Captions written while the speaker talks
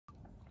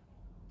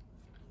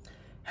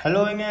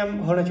Hello anh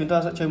em, hôm nay chúng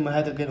ta sẽ chơi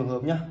 12 tựa game tổ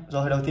hợp nhé.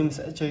 Rồi đầu tiên mình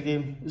sẽ chơi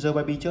game The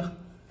Baby trước.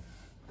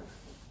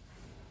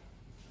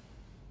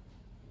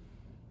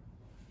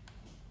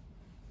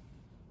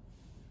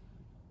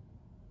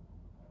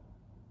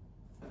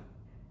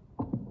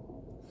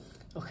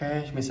 Ok,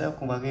 mình sẽ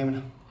cùng vào game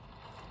nào.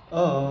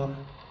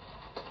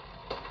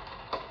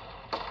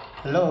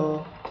 Hello.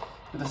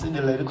 Chúng ta sẽ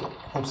được lấy được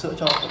hộp sữa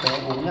cho cậu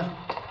bé uống nhé.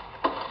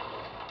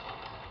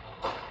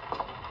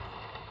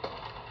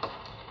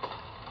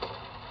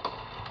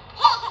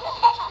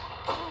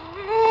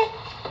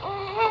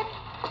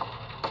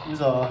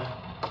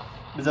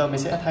 Bây giờ mình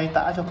sẽ thay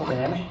tã cho cậu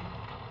bé này.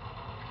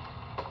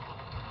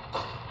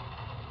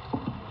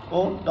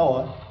 Ô, đâu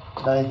rồi?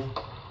 Đây,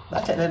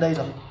 đã chạy lên đây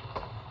rồi.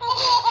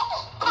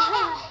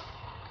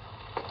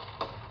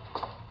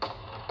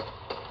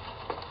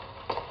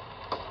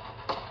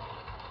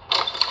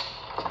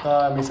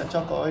 Rồi, mình sẽ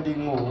cho cậu ấy đi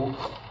ngủ.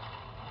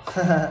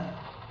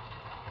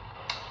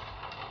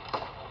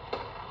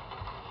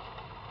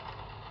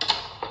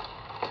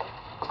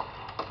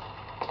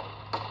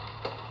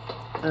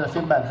 Đây là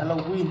phiên bản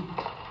Halloween.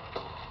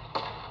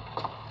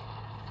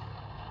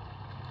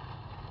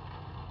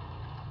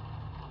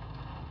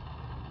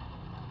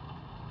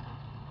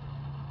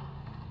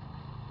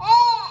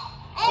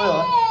 Ôi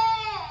giời,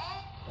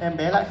 em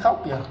bé lại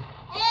khóc kìa.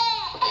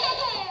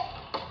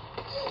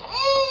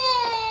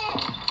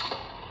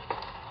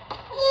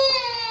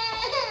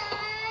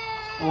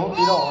 Ủa,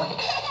 đi đâu rồi?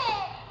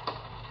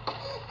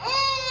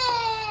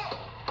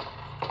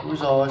 Ui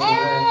giời, xuống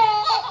đây.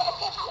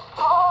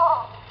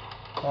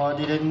 Rồi,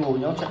 đi lên ngủ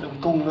nhá, chạy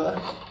lung tung nữa.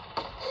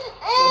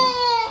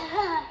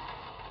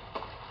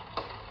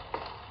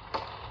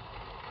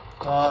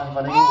 Rồi,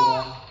 vào đây ngủ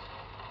rồi.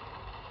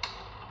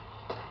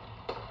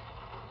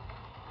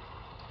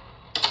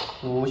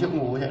 Ngủ chứ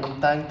ngủ chạy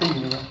tang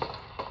tỉnh rồi.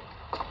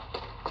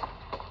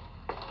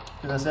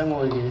 Bây giờ sẽ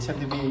ngồi ghế xem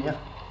tivi nhá.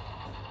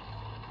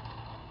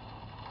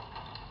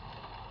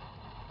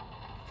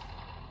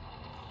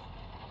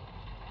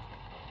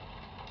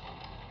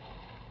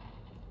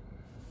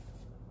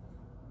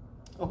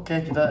 Ok,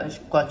 chúng ta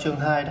qua chương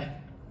 2 đây.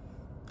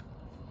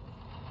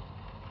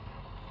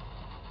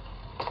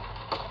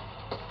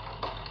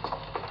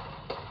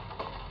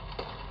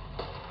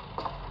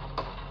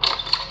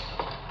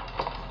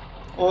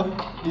 Ôi,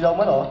 đi đâu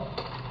mất rồi?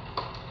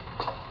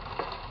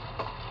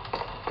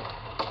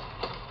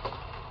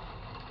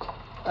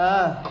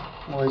 À,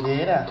 ngồi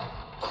ghế nè.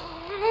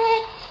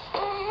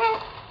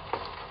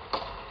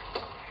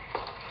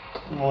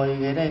 Ngồi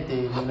ghế này thì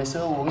mình lấy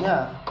sữa uống nhá.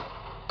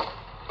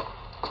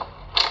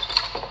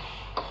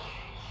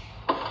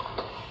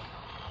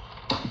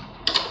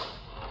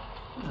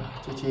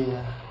 Chỉ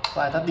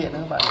vài tắt điện nữa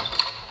các bạn.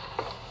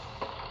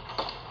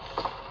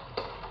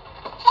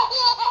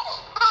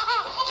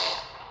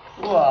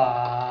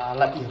 Wow,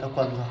 lại ỉa ra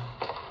quần rồi.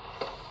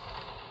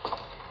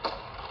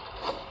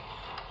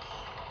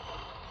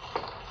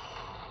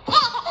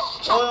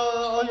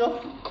 Ôi,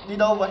 đi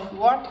đâu vậy?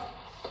 What?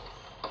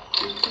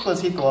 Cái quần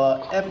xịt của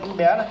em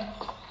bé này.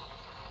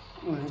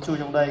 Ui, chui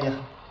trong đây kìa.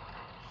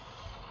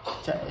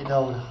 Chạy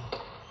đâu rồi?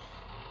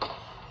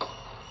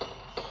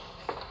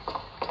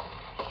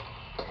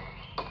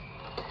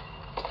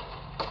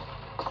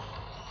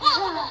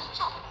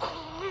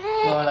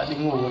 Rồi lại đi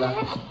ngủ rồi.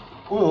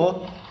 Ui ôi,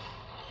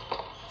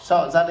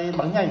 sợ ra đây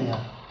bắn nhanh nhỉ?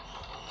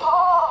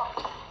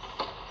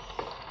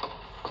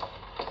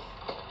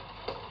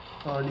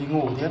 Rồi đi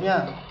ngủ tiếp nhá.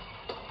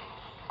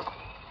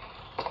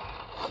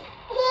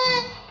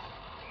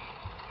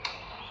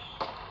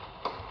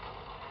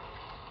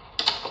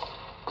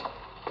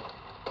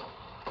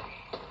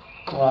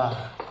 Wow,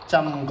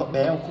 chăm cậu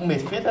bé cũng mệt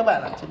phết các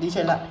bạn ạ, chạy đi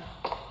chạy lại.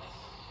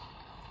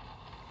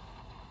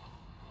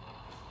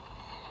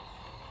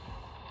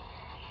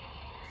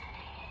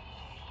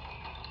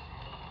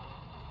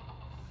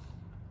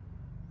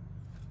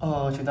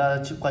 Chúng ta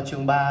qua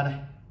chương 3 đây.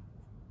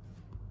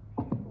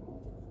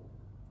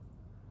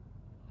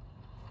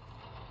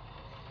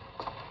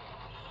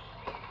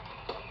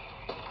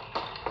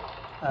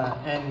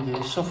 Em ghế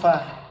sofa.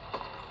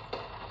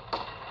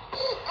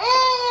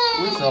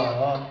 Úi giời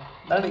ơi,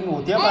 đang định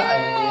ngủ tiếp lại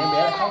em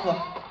bé lại khóc rồi.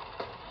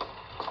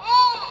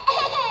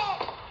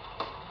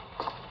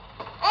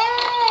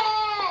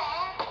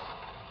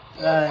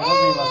 Đây, có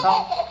gì mà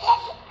khóc.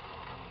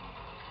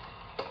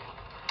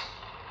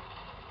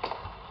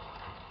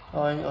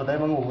 Rồi, ở đây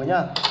mà ngủ với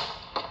nhá.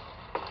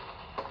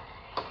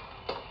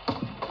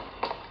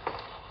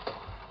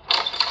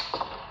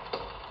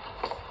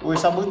 Ui,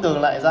 sao bức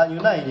tường lại ra như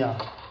thế này nhỉ?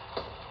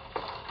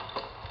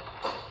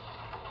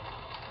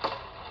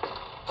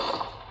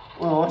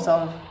 Ui ôi,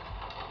 sao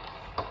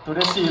tôi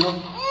đen xì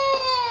luôn.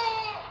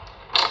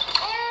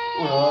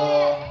 Ui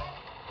ôi,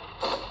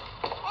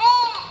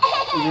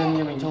 yên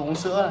như mình cho uống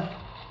sữa này.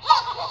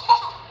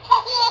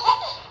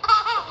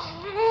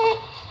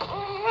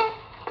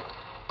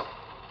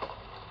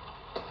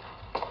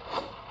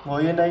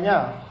 Ngồi yên đây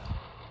nhá.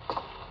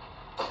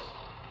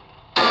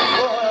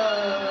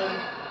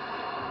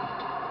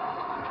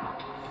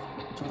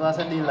 Chúng ta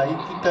sẽ đi lấy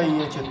cái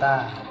cây trừ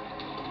tà.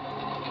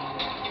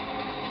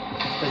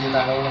 Cái gì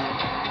tại đâu rồi?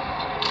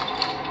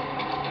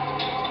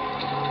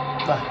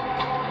 Rồi.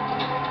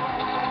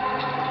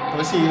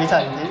 Tối xì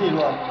chả nhìn thấy gì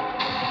luôn.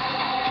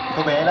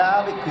 Cô bé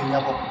đã bị quỷ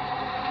nhập rồi.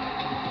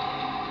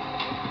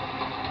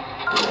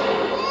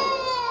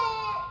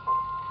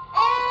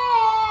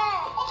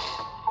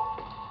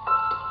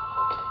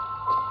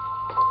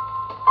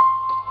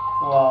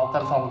 Wow,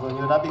 căn phòng dường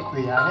như đã bị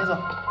quỷ ám hết rồi.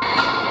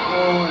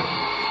 Ôi.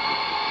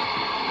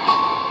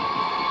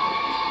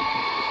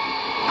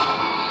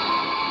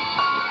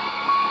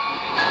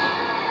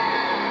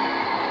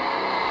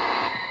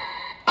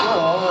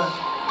 Ôi.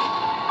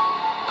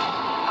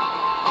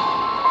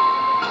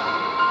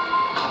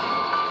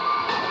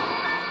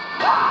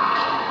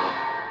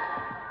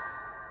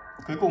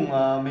 Cuối cùng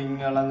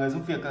mình là người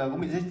giúp việc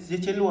cũng bị giết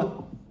chết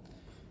luôn.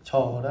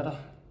 Trời đất ơi.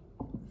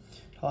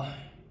 Thôi,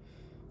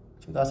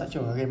 chúng ta sẽ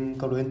chuyển vào game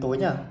cầu đuối đến tối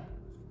nha.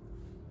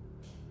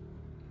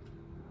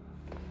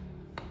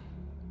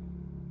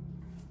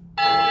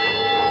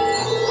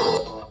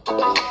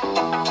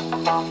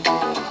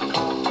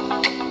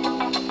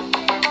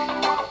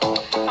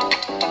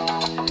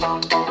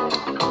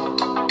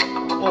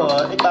 Ủa,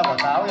 x3 quả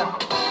táo kìa.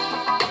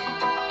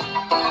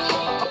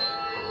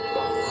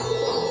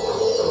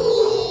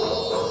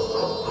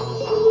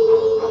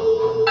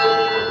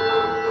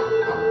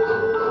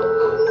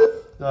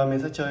 Rồi mình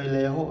sẽ chơi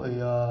lễ hội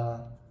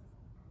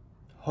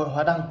hội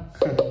hóa đăng.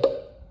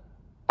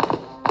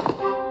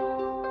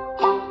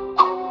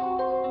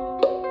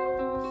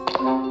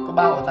 Có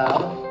 3 quả táo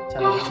thôi, chả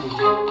là cái gì.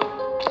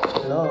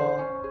 Hello.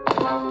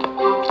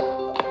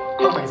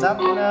 Ông cảnh sát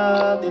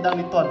đang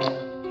đi tuần này.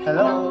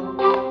 Hello.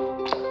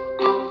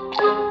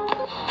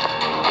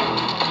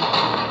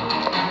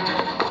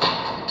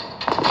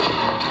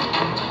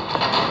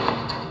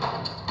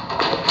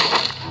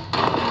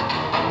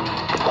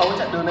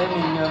 Chặn đường này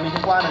mình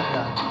không qua được nhỉ?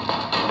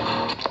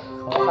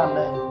 Khó khăn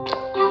đây.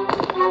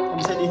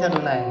 Em sẽ đi theo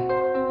đường này.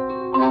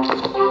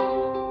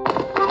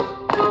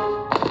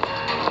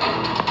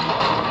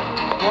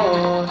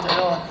 Chạy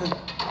rồi.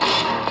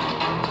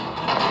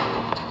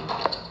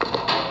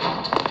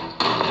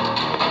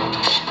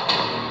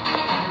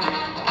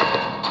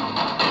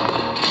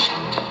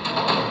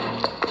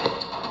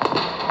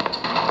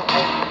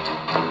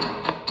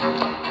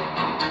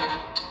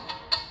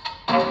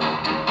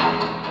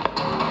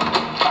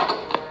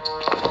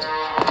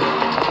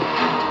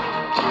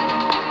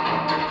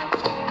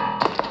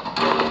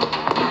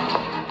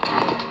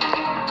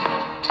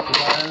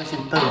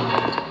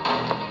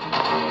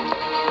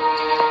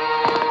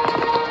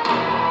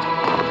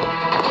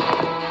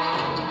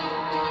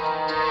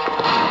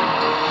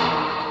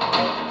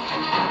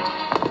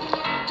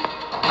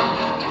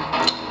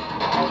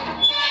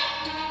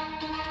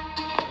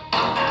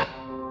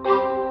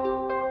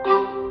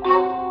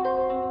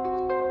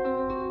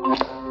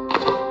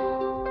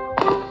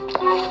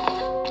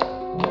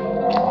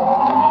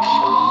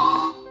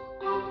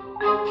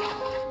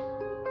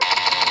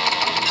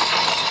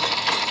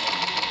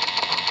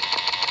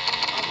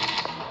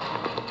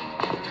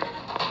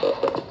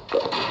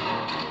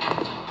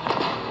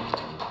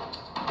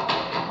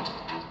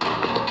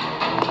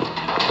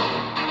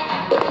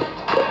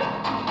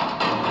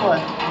 Ôi.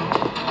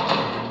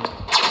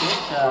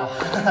 Chết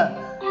à.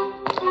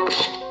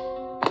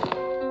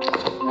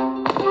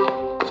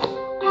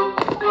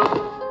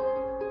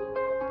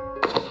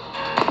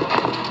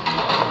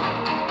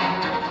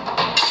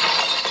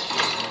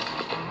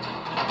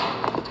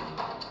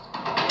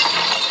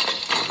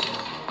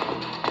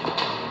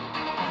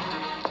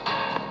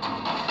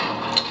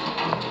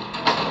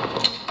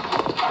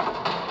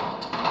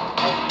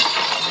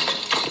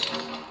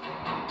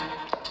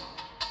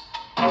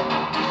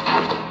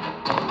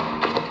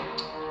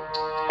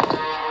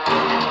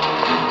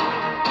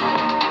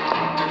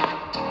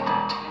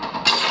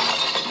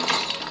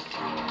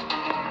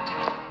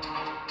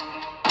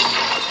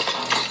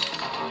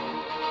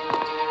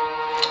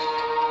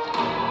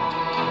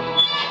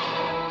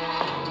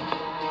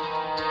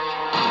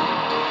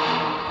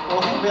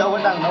 Không biết ông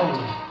ấy đang đâu.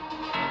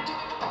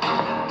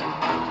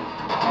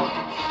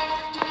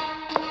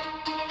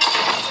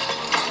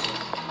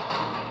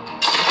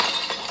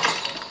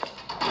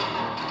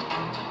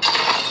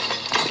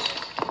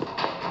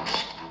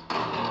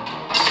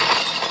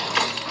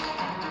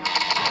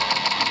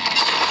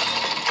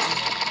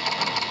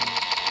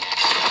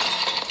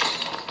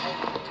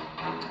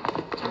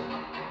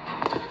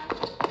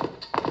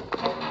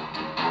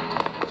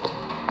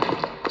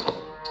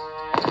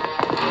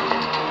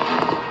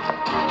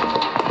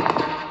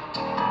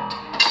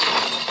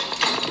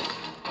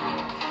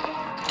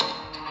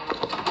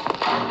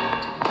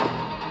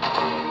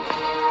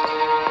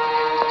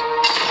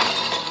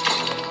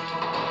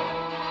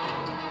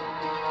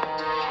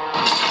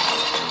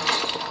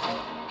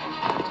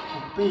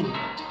 Pin.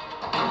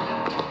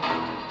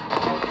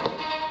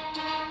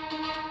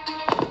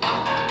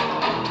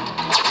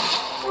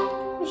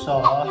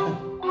 Sợ.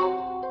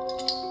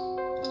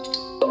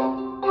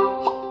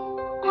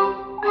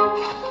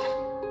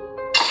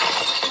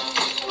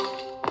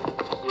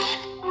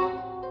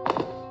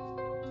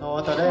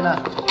 Rồi tới đây nào.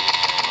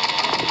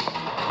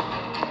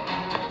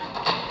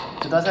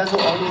 Chúng ta sẽ dụ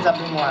nó đi ra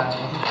bên ngoài.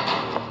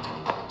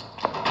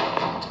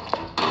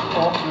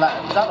 Ồ,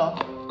 lại giáp đó.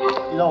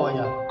 Đi đâu rồi nhỉ?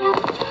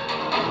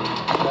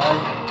 Đây.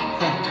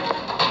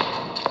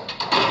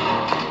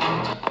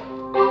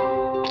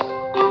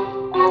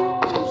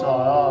 Trời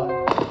ơi.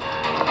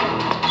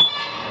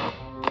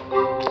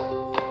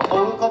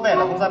 Ô, có vẻ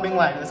là không ra bên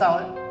ngoài nữa sao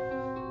ấy.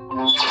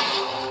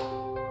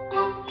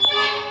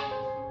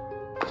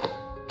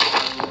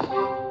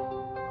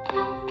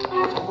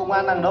 Công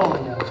an đang đâu rồi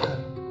nhỉ?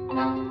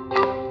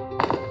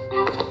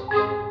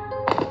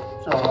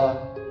 Trời ơi.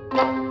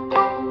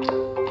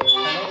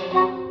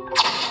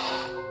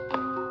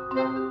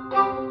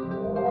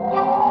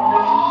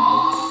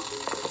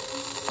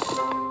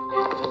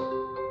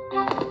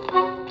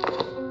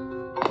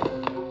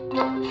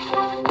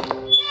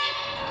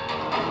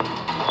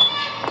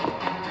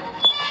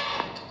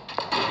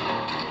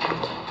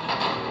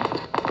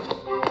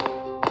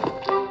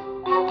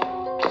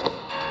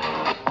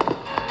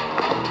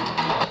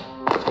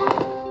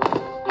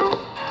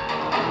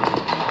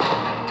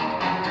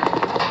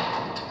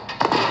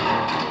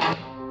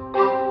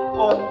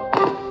 Ôi,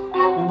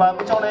 mình vào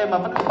bên trong đây mà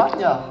vẫn bị bắt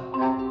nhỉ?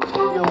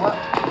 Nhiều quá.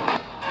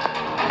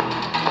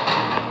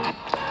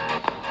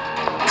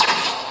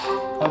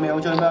 Thôi mình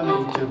không chơi nữa,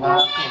 mình chuyển qua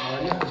cửa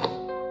mới nhé.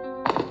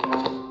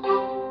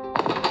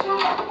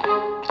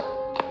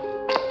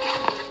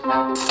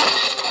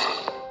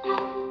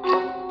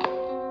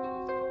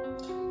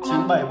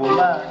 Chín bảy bốn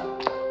ba.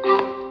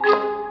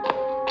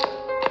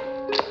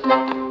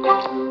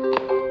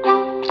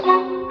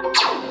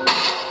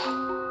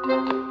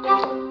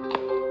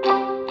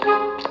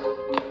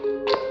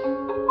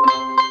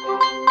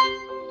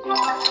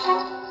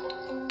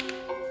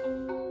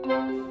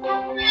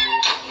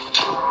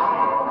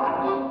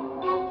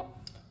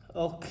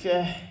 Ok,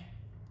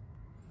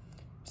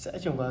 sẽ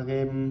chuyển vào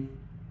game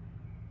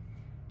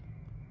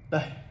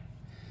đây,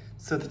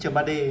 sở thị trường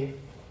 3D.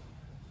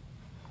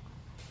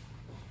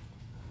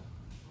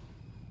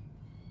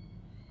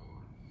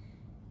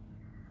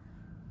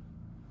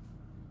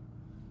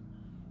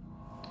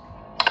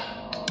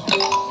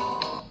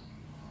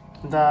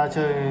 Chúng ta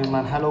chơi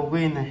màn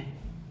Halloween này.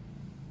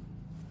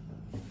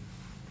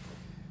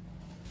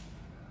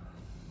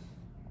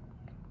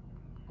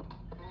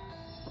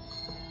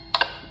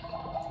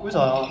 Úi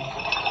giời ơi.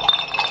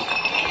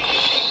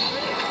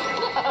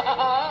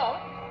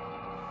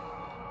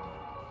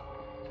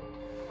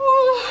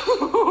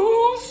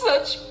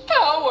 Such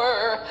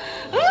power.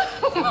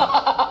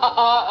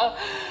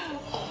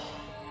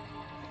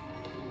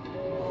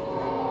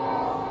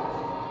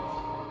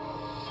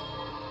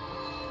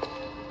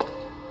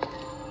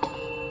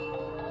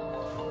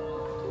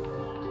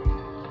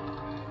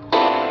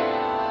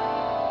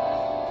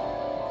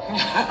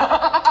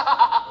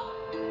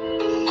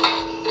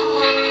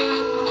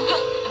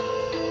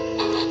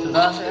 Chúng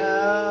ta sẽ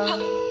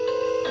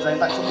giành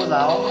tại chỗ cô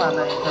giáo. Màn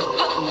này thật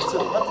một sự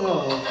bất ngờ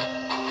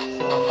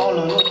to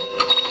lớn luôn.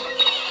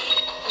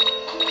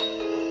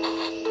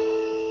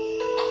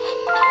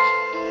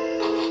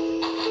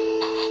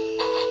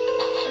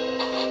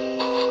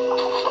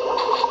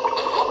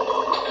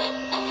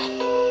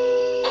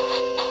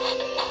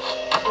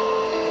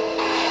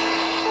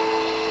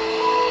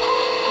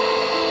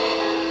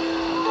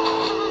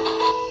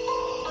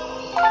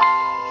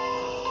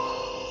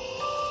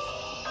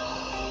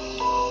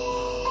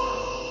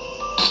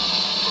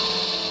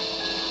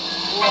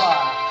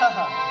 Wow,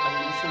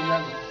 đánh siêu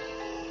nhân.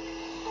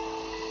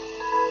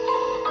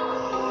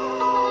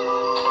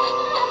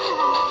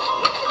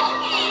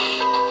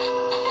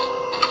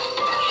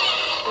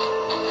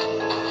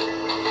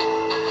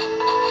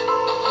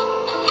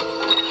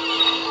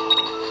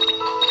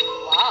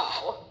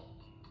 Wow,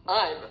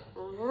 I'm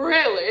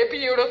really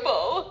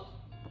beautiful.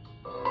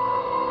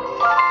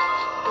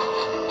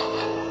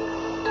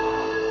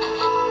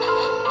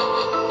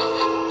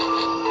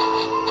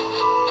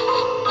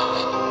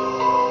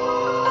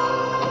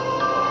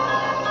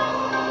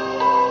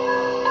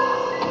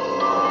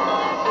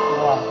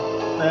 Wow,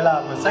 đây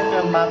là cuốn sách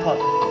ma thuật.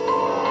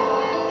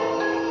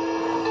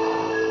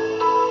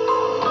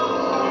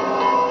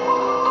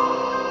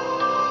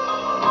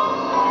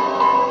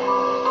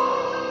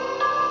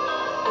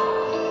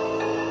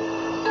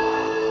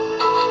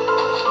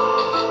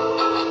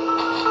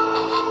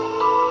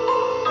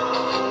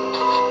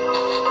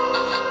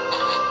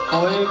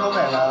 Cô ấy có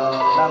vẻ là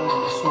đang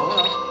bị xuống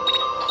đó.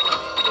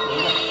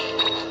 Đấy rồi.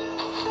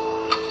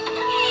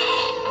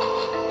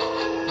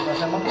 Chúng ta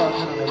sẽ móc vào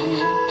theo đường này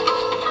đi ấy.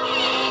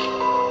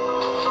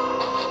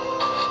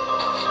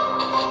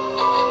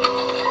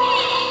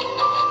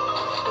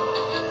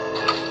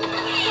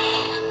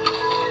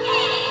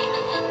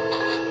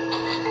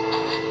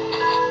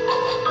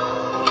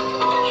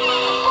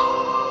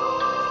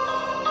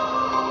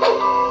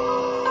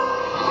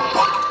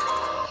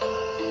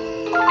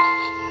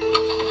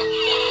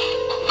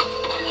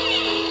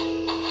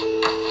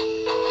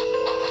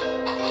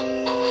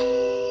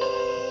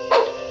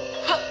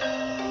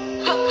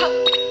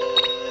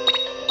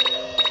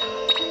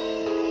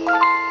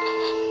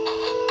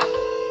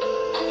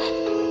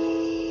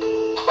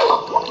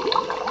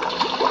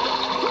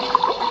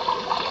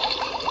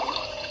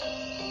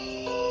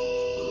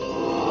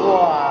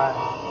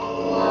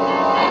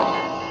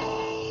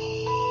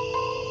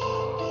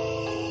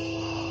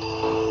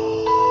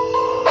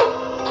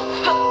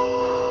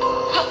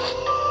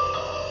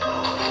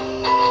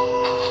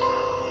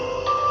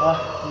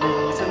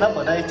 nấp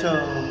ở đây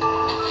chờ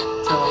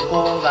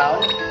cô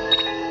giáo nhé.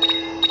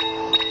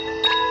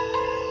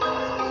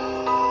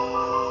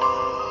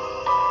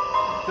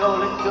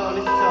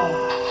 Let's go.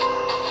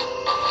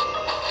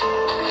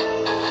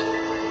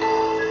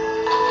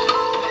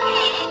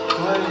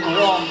 Thôi, cúi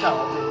om chẳng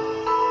có gì.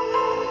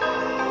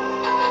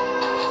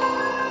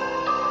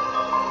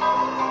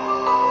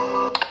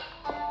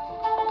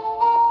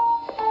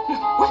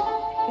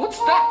 What's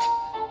that?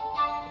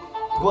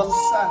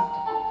 What's that?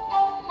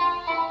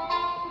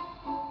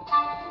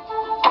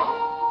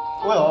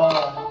 Ôi ôi,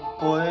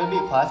 cô ấy bị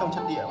khóa trong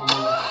trận địa của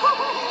mình.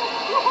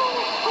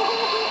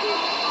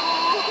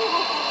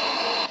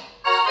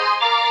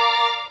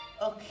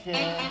 Ok.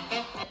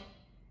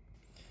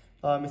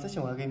 Rồi mình sẽ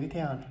chuyển qua game tiếp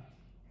theo này.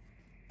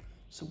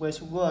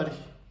 Sugar đi.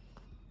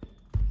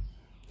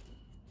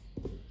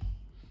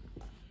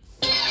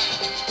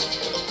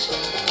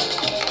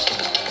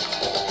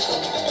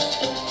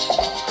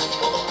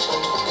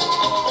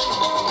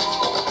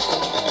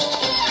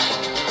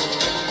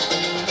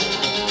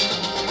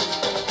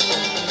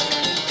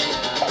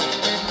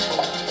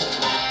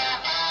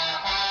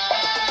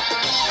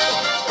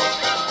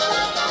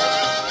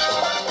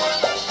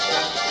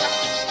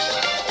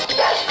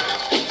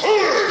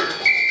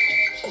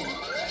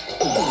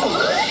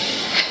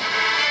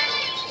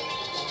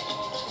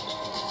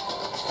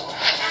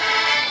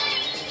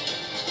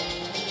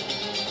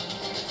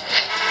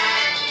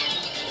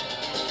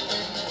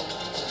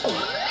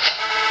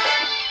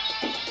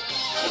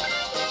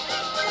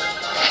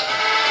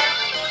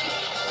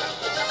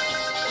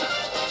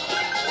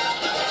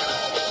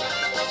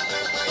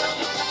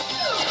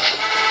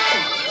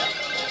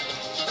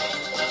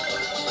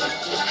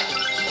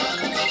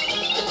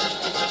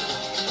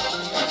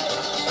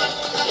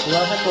 Chúng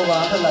ta sẽ cố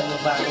gắng thật là nhiều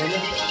vàng luôn nhé.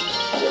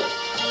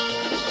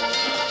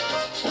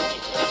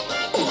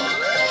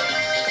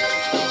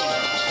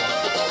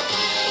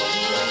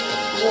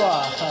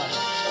 Wow,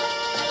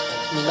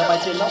 mình đã bay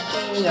trên nóc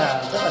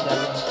nhà rất là đẹp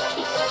luôn.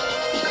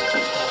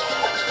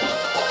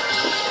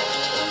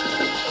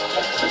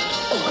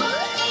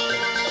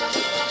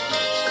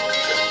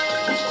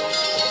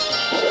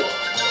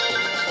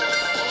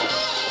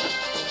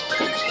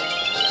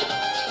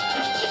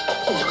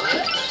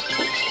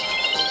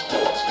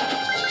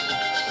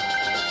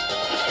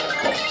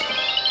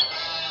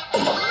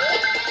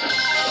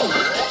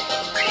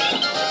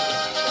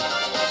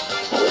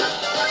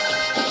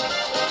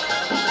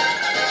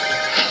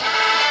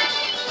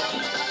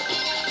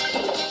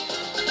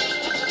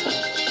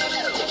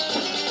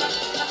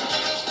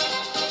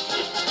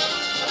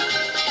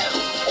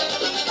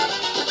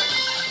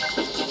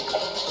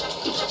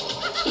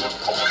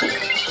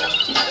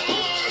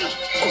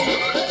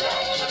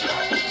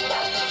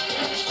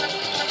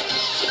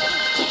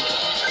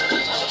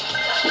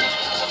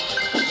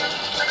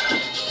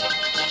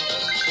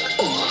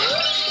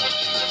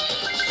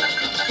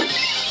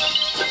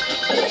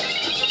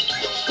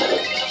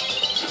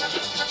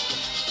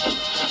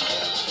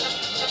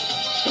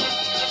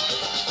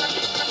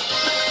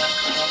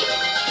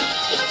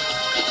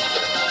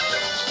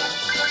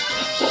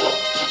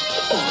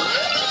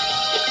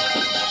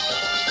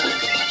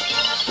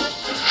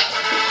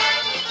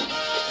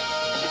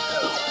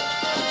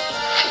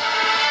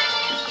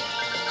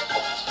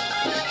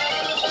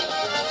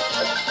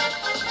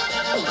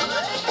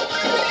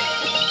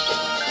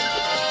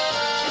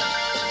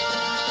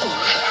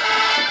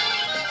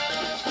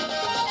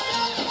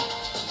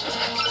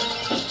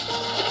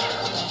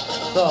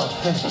 Rồi.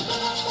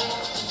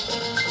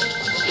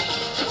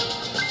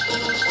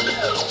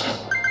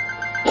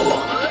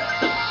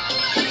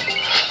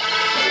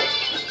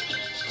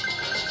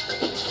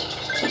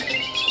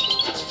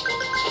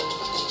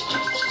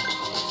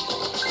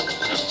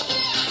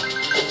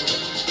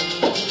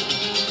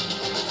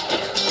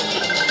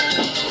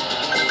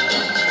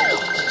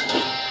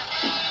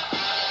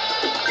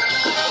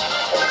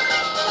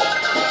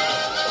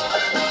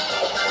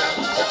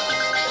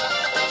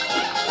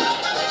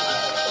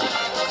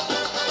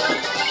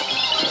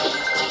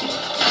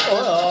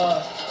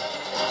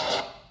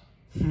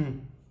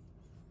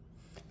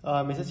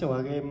 Mình sẽ chuyển qua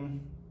game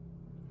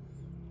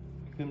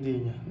gì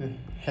nhỉ?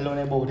 Hello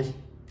Neighbor đi.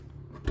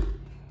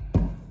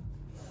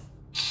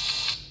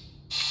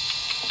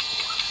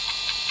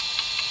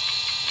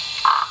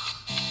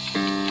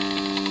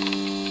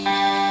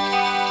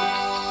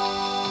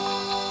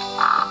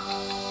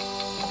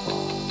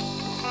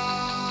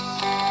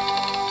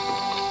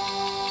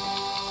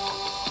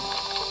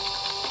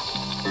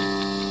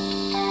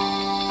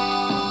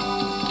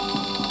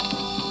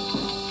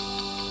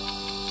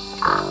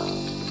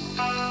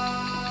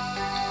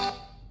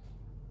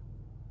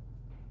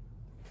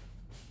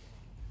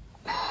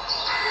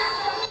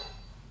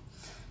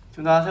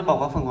 Chúng ta sẽ bỏ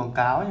qua phần quảng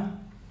cáo nhé.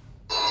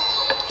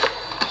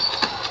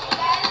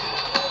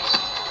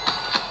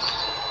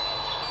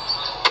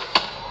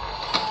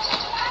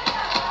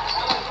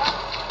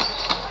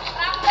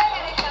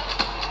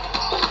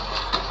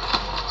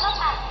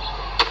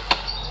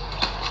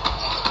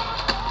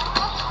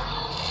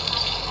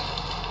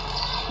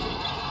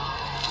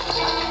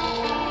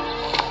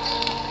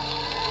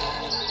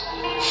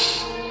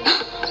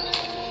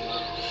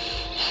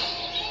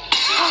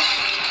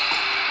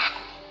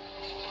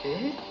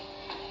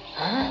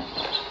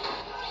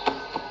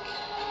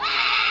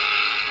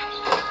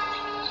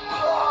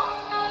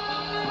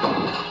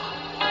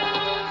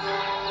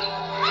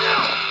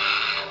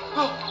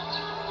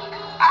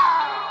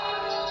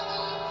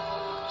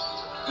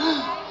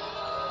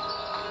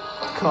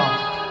 Không.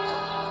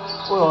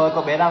 Ôi ôi,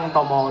 cậu bé đang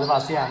tò mò để vào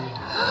xem.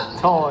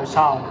 Thôi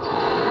sao?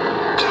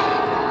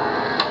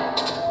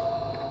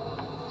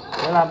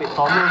 Thế là bị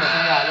tóm luôn ở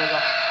trong nhà luôn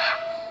rồi.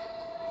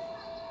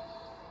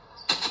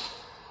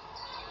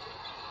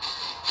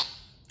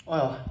 Ôi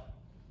ôi.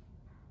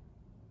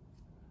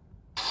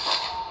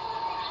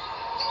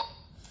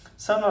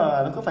 Sao mà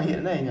nó cứ phải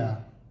hiện này nhỉ?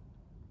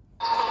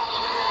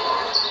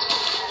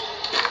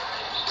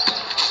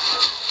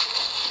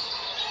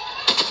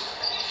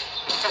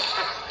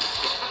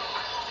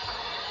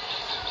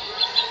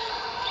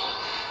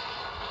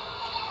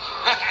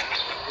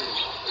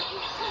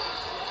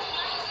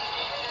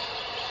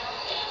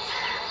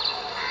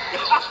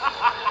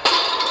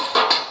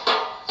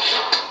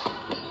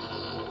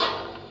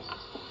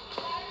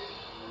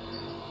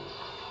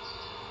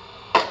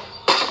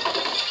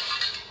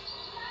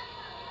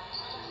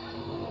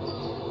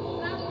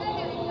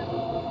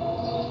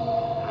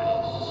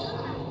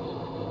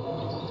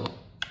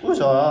 Úi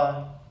giời ơi.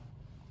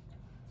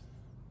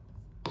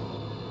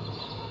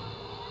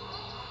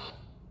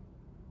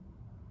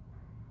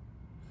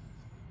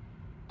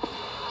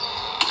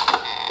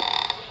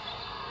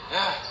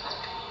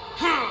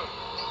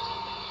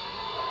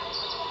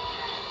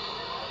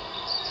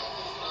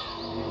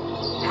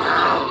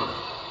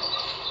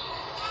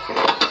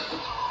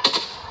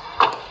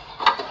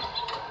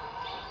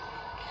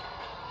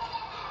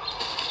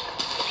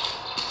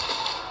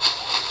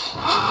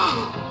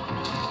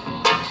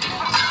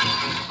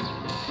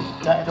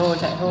 Chạy thôi,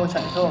 chạy thôi,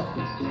 chạy thôi.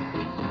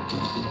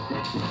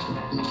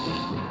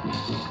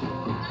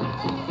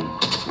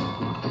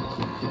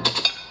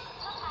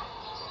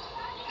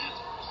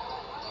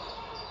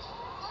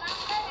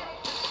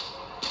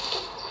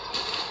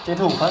 Chiến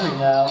thủ phá hủy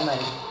nhà ông này.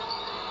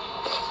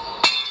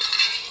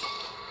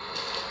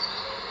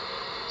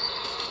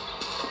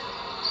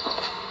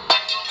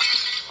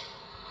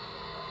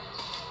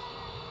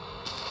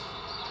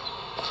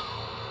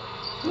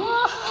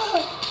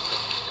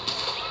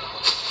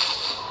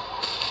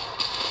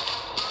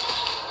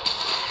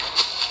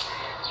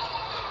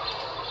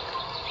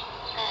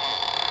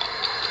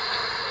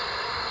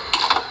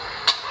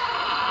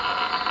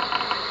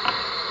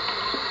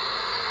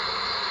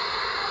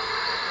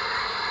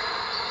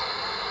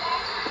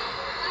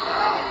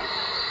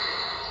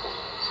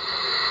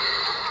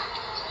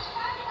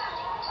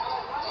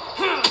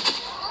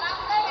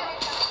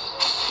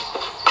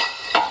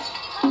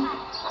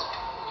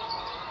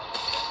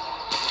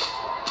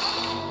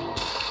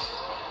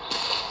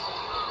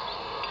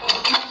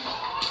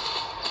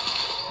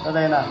 Ra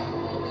đây nào.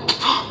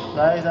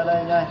 Đây, ra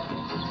đây nhanh.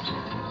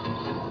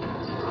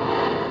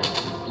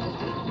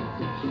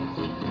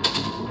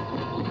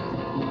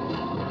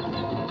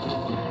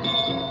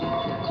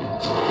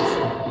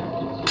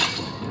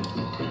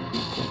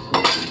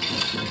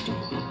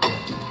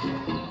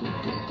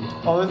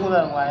 Ôi, không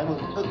ra ngoài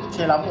ức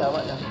chế lắm nhỉ các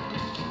bạn nhỉ.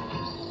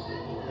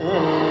 Ê.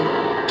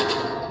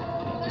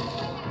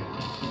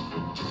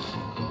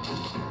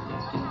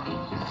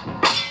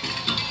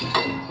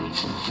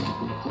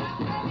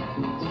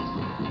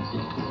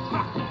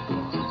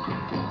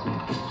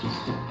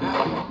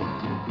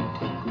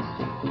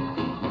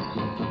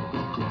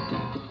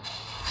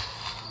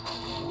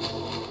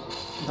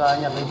 Giờ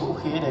nhặt lấy vũ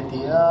khí để tí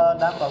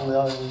đáp vào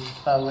người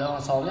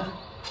hàng xóm nhé.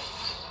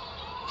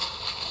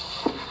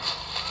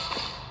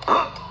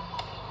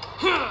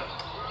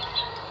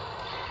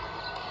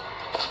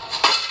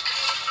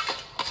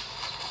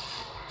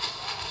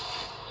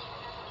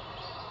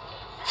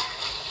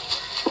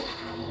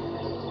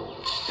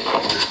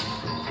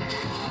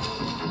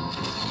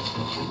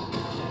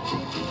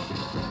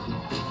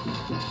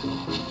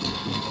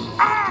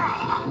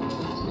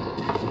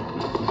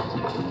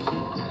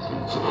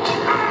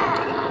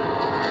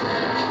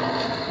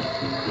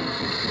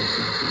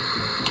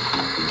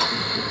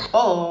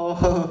 Oh.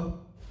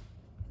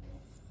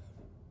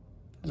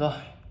 Rồi,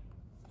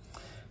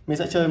 mình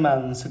sẽ chơi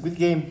màn Squid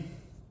Game.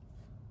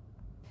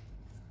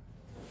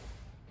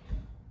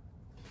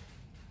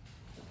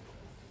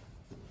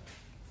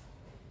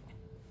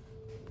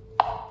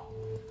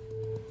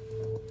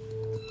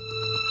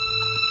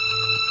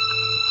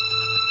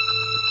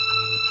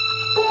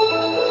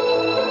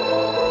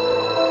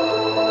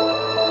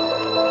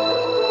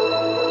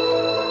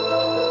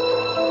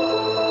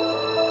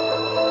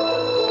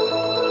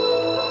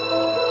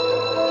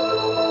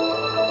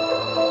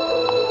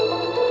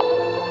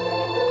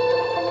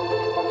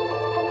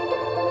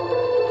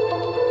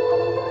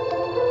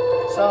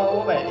 Sao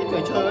có vẻ ít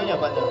người chơi ấy nhỉ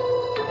bạn nhỉ?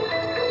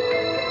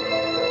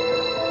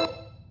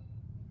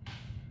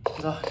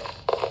 Rồi,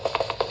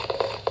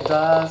 chúng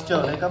ta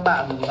chờ đến các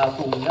bạn vào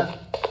cùng nhé.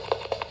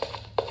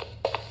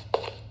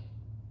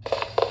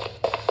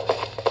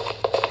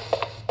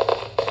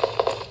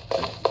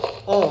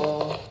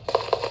 Oh.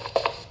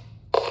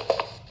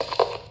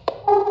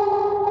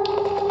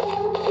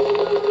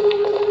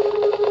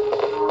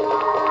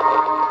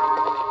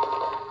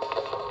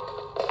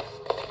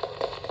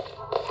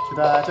 Chúng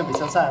ta chuẩn bị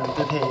sẵn sàng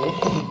tư thế.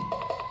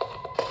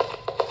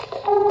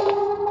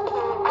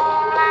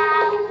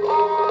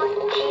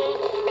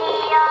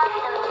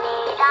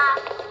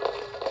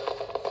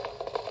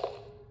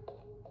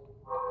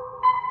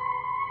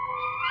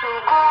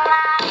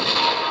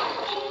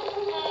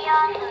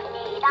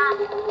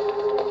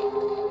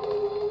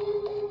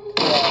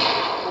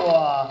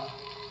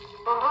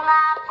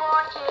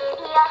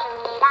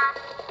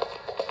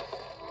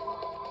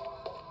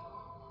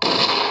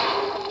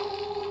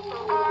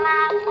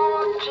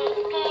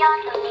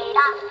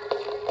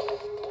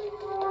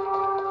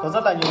 Có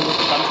rất là nhiều người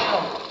bắn chết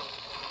không?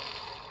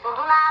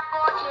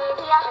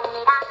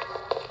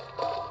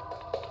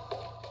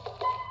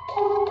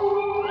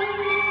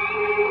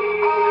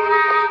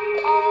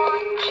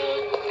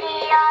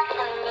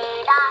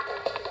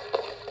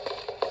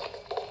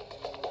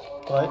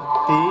 Đấy,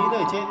 tí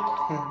nữa chết.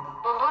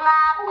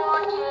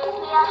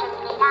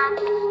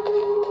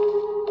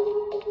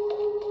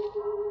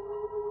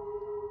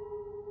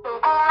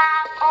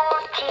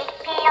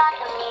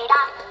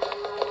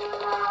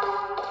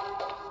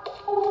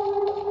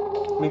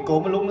 Mình cố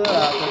một lúc nữa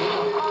là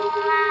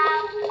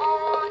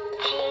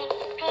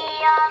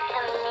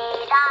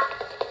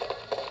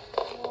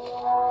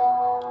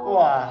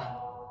wow.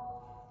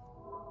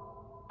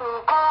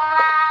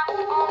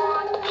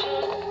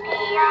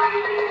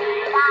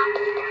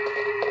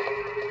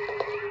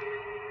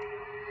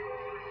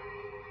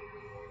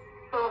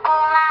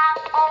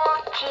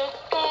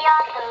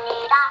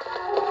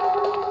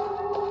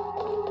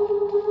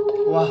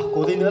 Wow,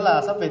 cố tí nữa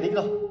là sắp về đích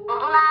rồi.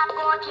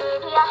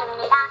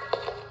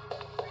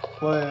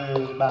 Ôi,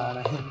 bà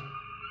này.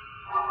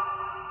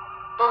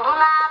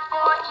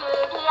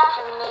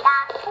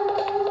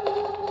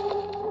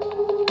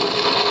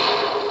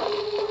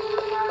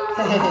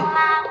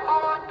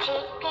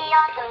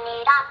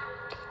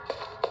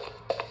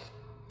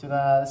 Chúng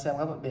ta xem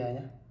các bạn bè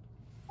nhé.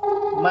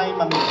 May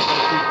mà mình kịp.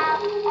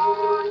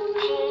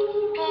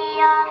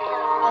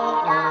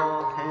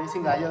 Thế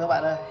xinh gái chưa các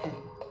bạn ơi.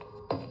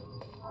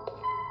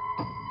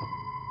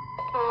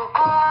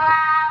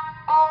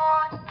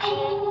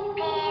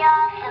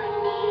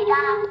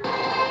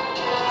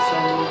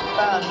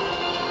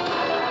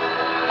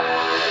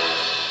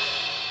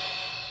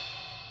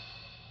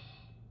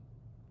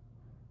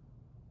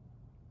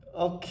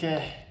 Ok.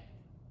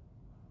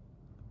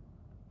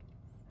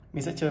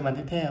 Mình sẽ chơi màn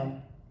tiếp theo.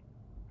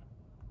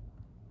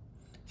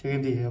 Chơi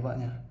game gì các bạn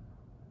nhỉ?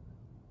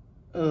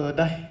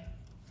 Đây.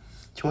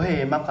 Chú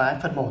hề ma quái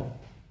phần 1.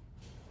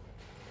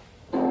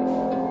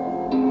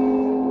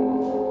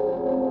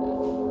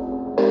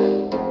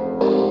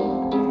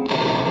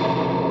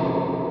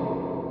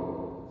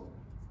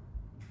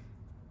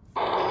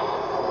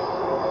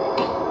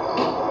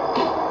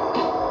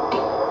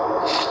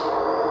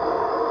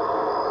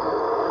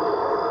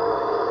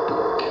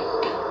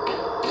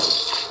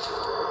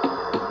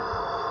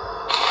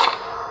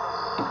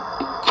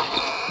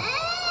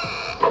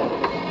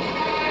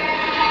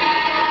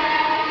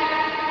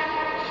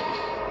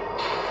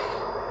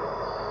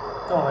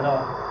 Rồi rồi.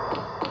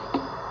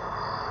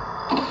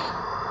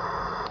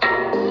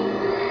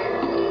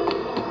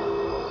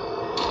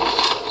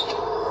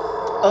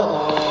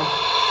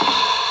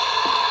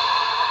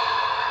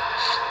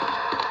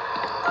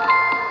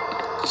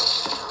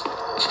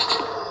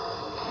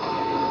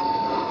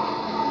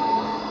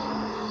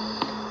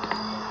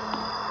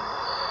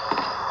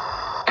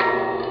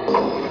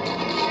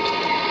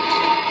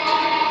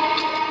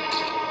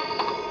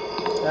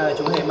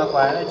 Chú hề ma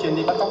quái này chuyên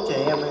đi bắt cóc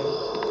trẻ em này.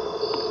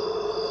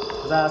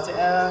 Ra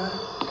sẽ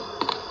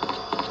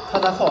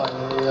thoát ra khỏi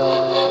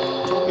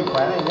chỗ quỷ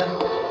quái này nhé.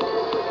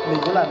 Mình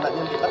cũng là nạn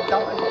nhân bị bắt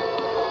cóc ấy.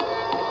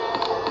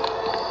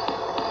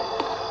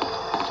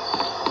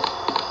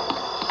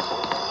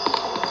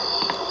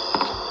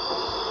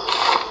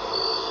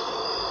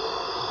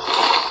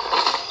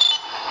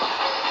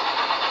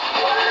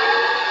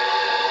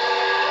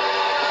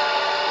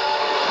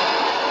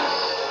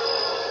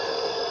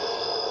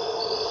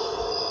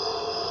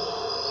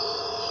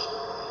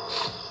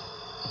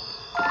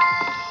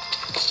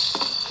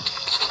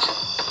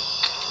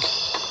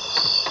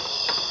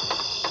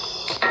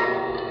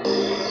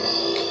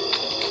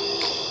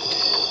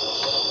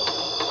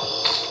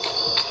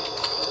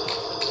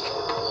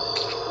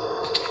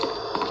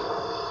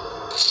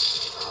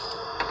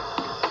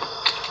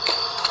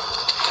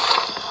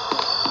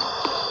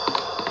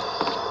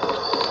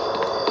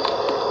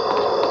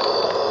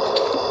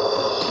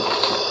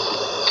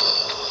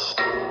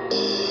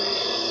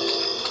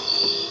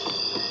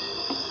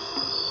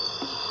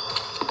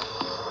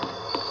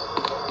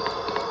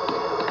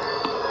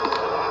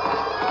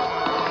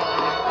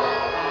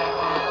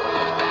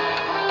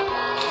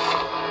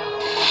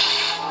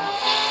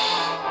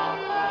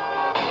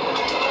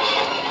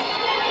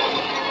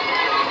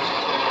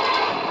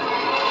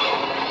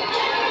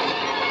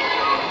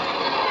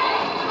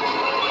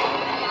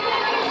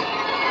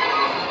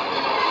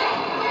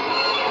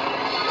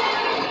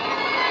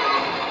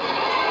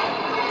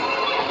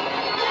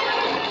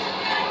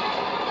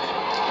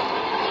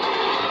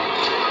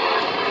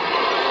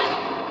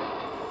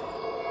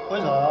 Ôi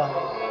giời ơi.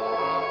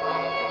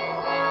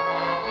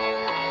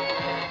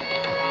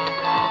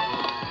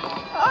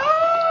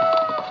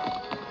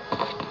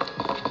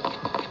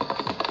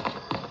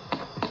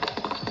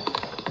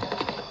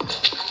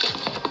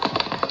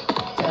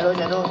 Chạy thôi,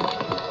 chạy thôi.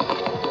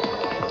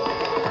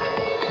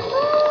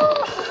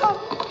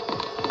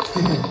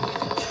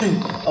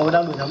 Ông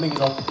đang đuổi theo mình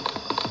rồi.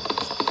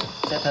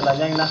 Chạy thật là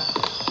nhanh nào.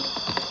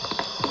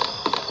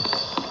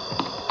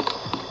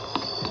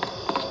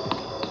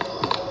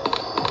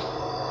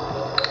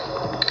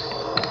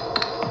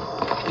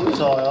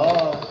 Trời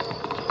ơi.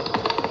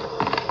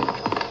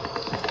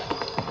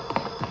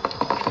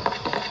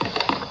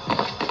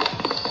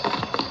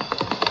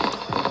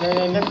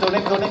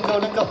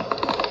 Let's go.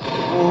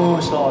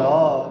 Ôi trời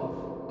ơi.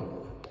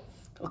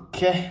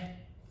 Ok.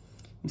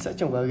 Mình sẽ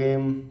chuyển vào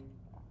game.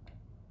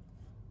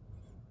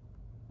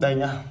 Đây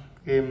nhá.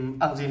 Game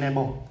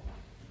Unreasonable.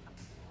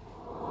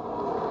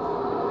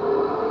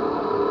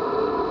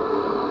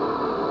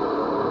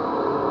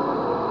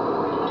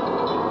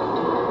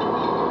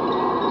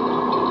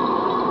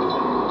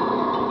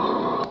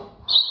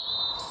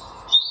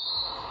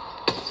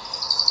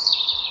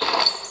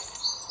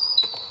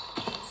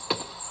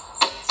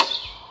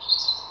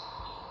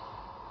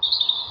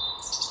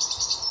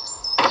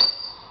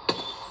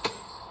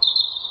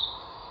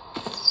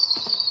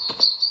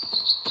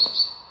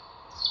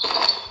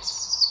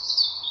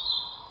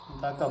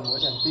 Ta cầm mỗi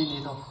đèn pin đi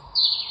thôi.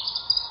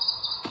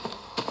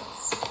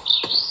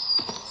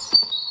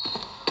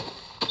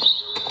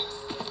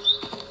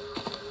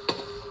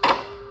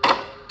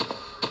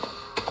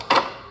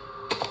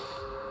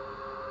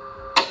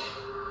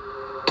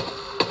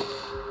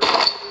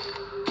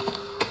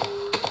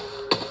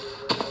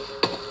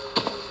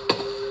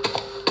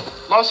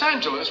 Los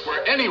Angeles,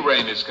 where any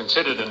rain is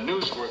considered a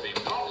newsworthy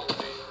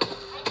novelty,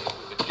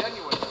 with a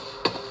genuine...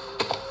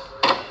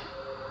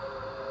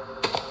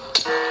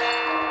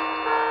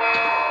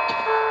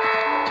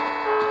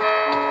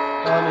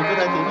 Rồi mình cứ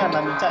thấy tiếng nhạc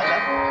là mình chạy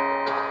đã.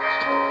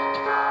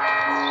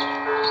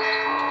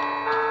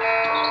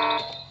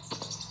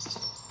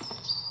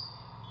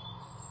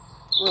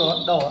 Ui dồi,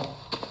 đâu ạ?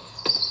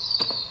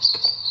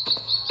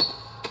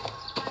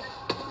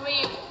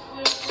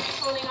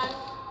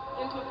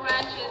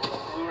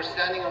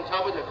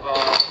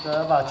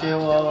 Giờ vào trêu,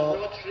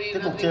 tiếp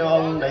tục trêu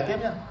ông đấy tiếp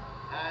nhá.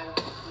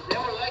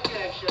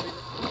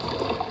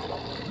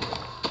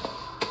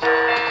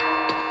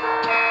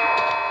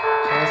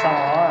 Thôi xong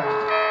rồi.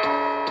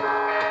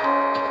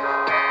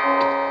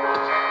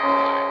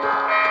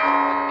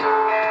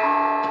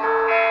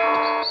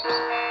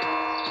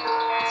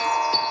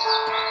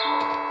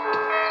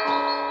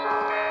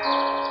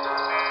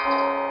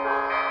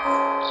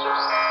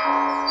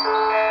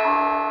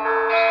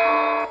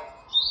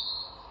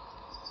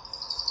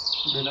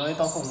 Để nó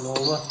to khổng lồ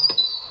luôn.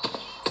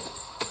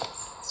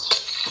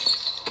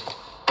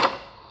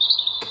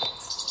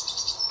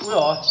 Úi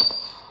dồi.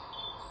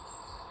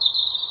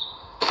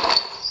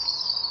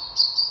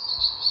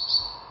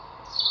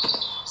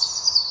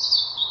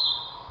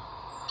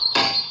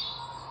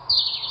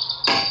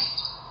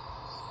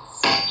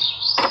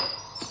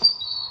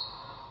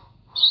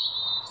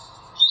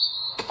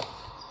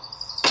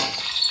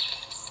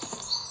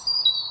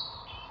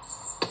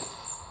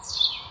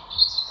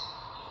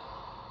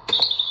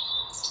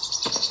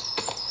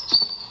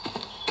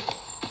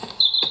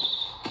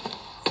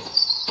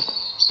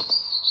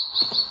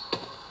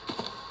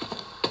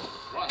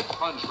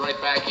 Plunged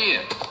right back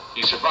in.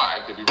 He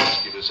survived to be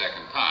rescued a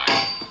second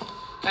time.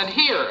 And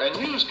here, a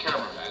news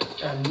cameraman...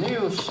 A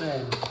news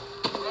man.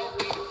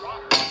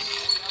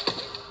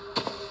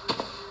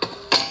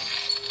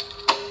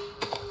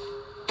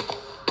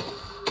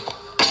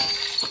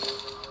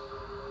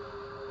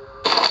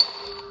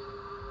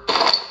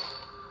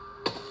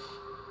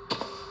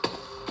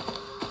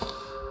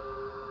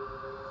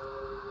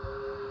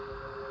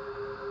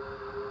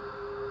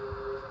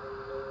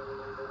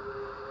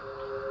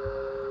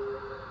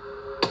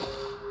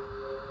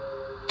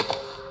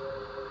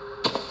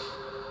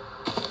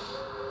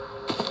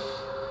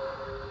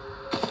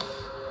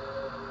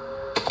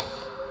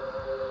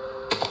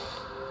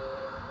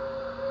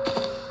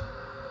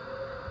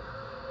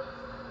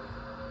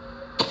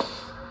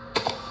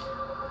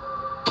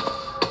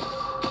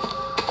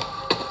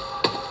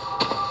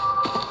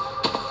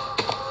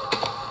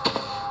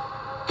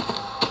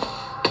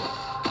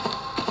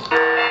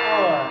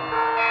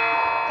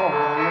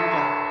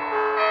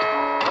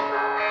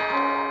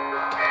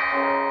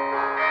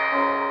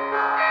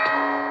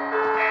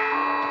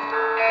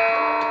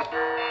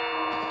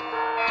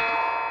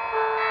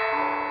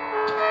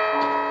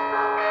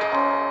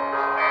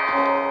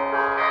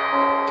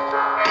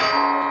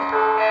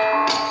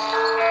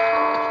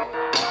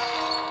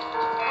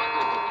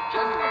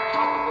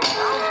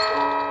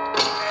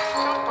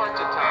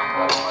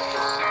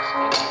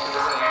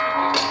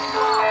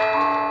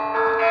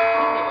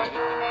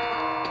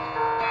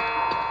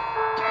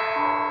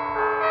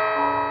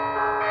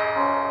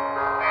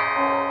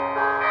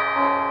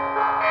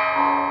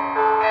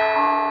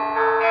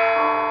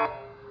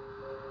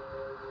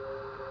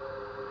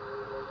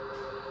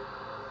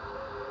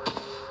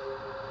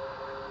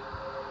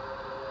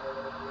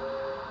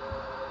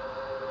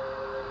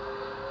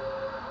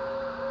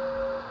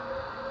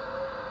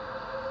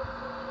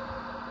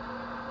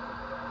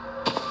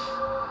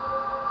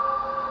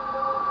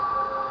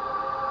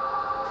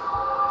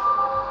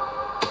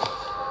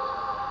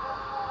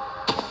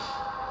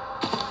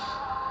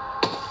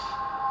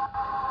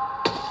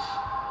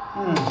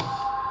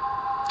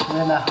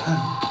 Nên là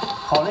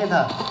khó lên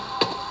hả?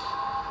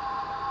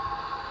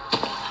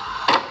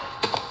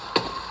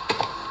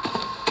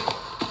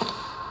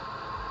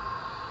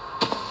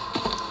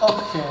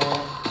 Ok.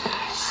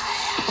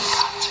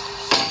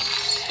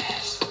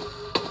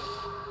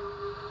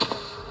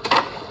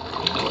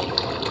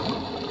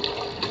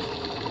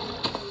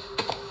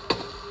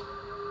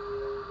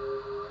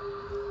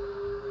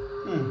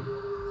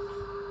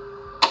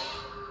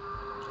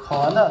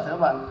 Khó thật các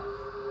bạn.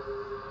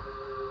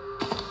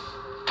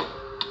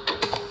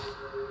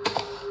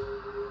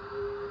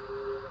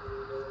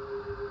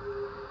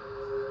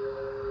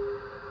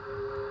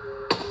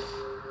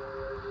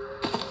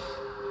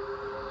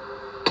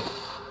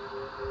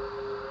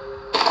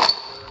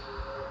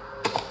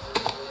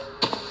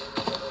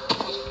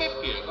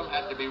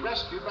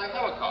 Rescued by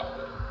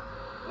helicopter.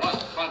 One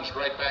plunged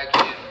right back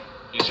in.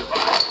 He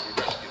survived to be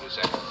rescued a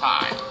second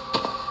time.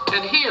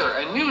 And here,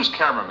 a news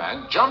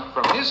cameraman jumped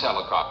from his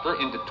helicopter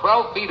into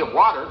 12 feet of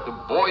water to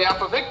buoy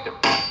up a victim.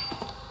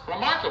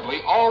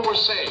 Remarkably, all were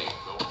saved,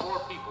 though 4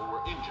 people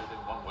were injured in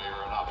one way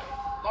or another.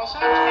 Los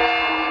Angeles.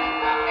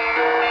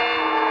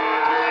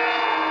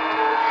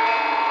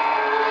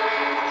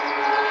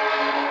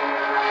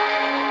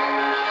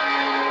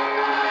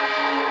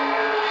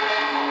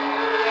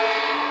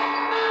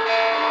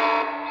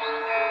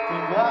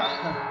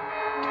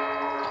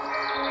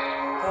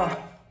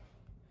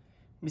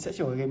 Mình sẽ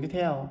chuyển game tiếp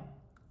theo.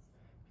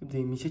 Game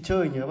gì mình sẽ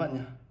chơi nhớ các bạn nhỉ.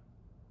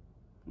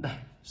 Đây,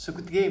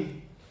 Squid Game.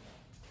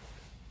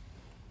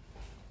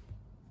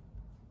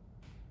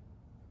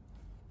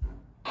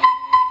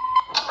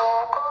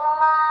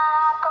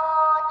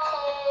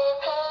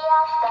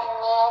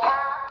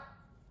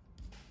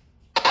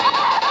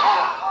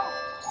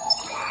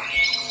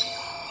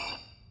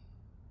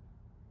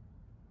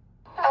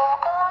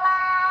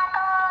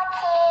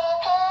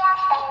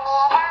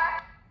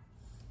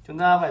 Chúng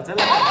ta phải rất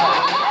là cẩn thận.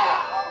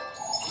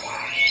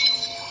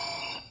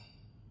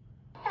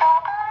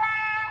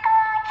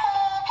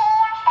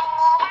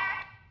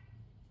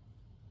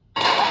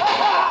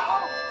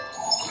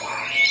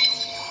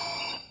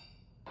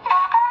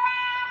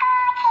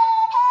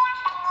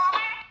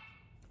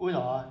 Ui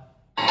giời.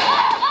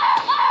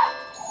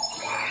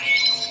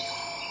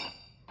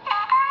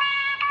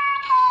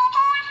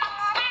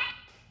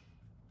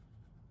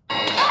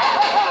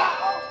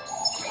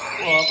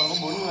 Ủa, còn có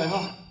 4 người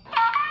thôi.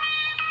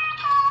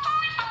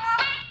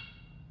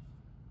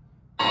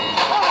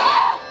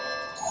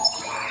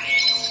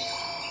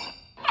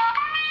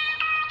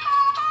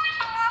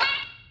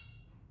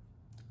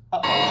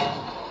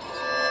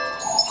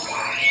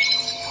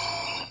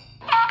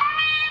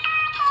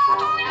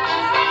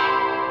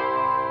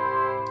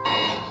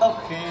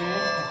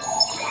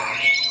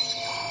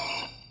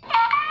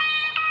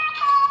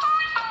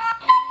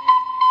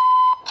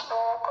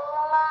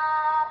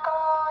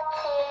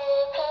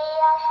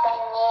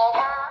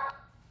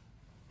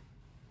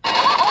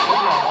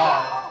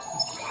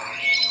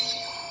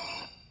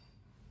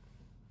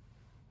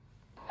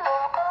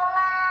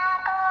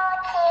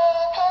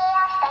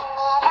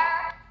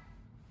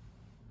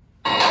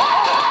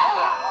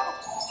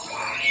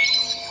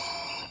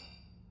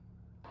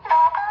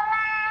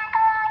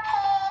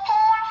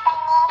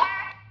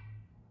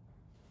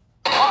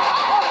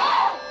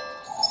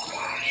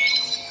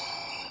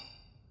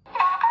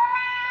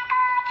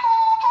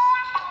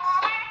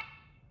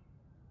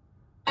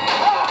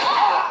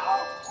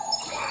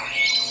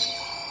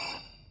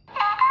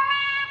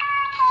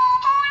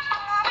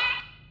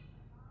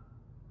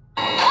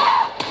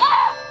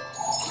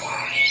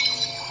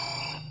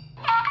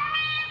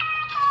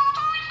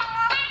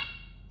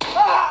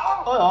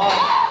 Ôi rồi.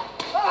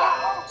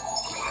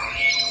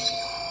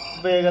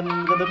 Về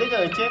gần tới đích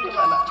rồi chết các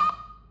bạn ạ.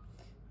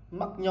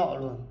 Mắc nhọ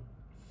luôn.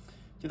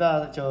 Chúng ta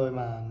sẽ chơi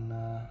màn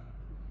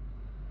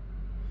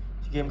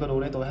game câu đố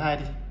đây tối 2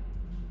 đi.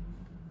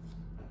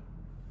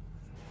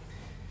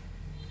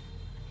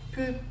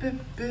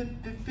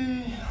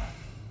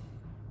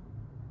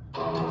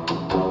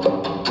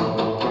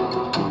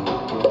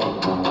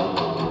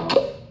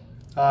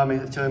 Mình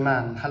sẽ chơi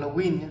màn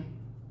Halloween nhé.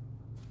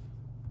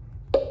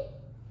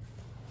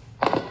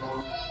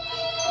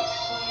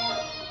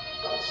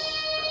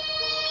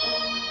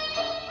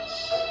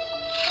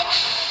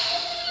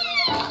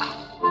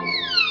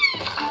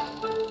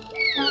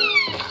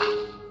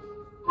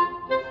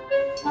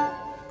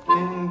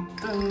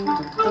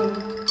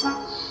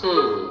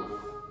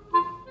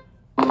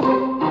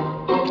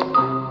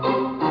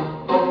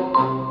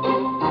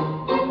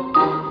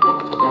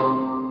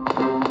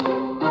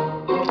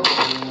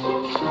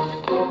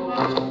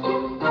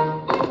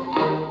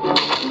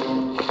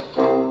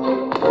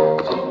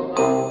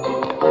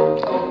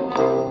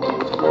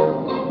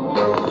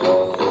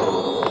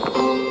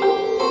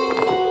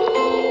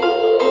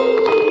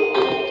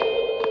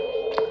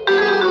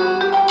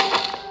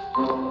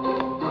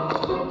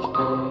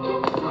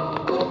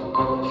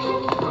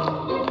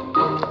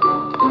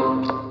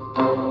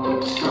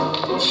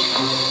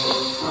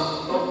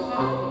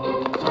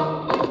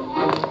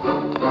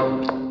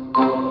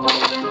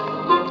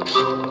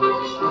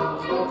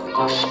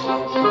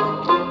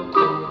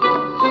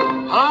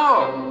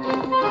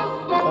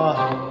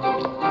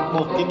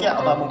 Một cái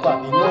kẹo và một quả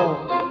bí ngô.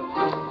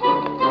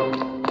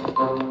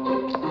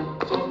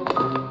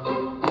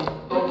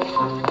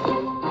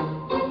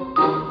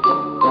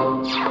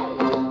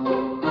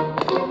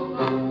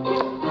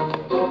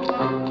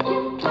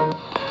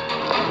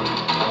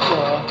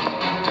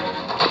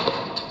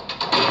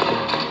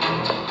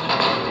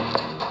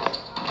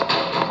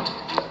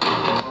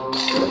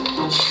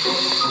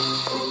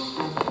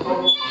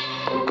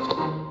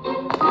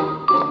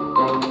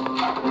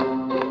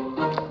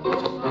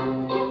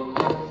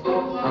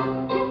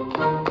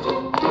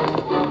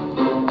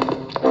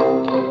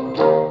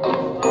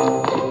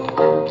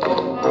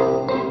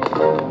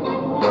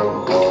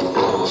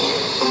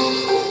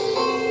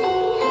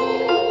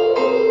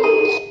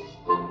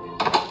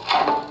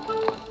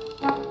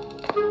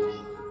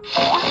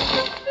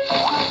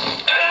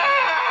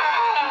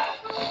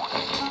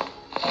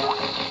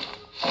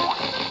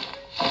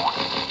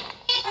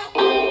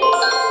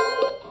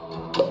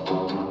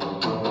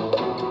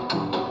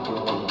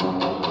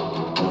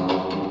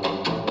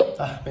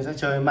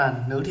 trời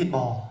màn nướng thịt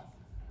bò.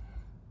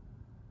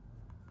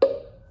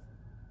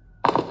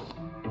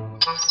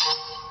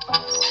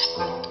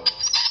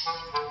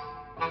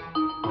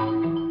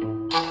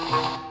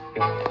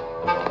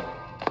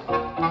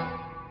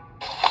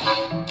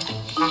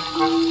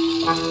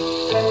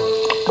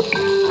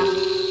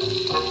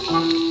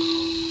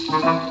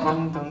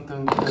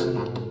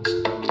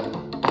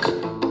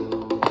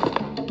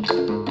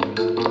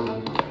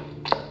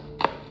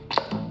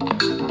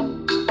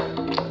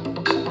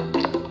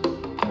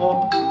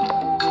 Ô,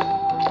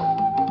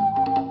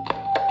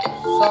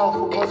 sao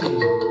không có gì?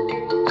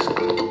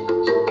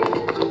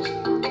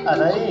 À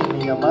đấy, mình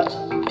nhầm mất.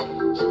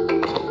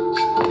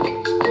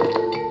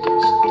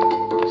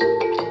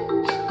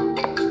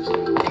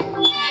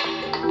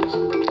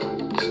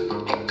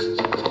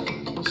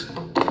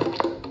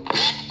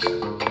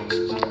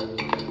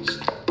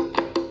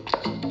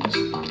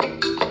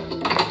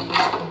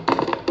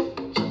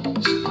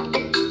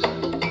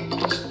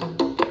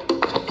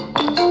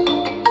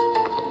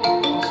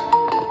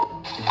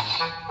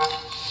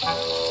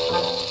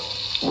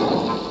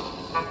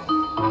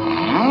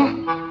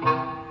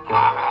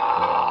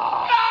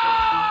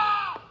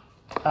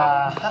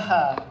 À ha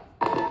ha.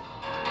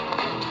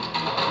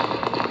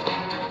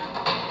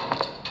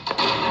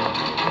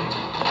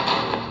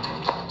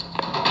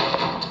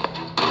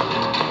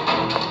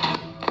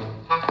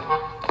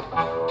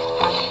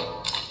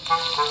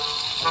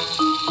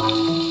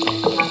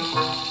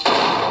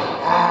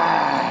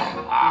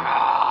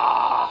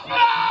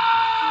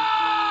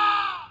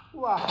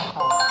 Wow.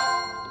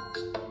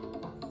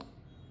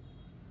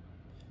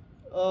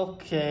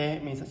 Ok,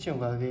 mình sẽ chuyển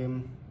vào game.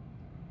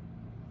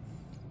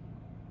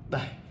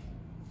 Đây,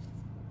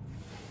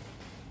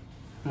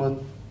 một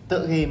tựa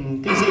game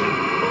kinh dị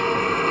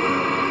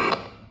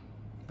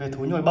về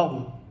thú nhồi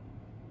bông.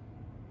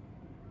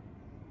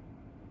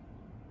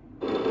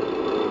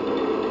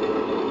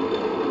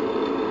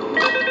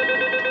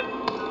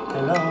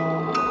 Hello.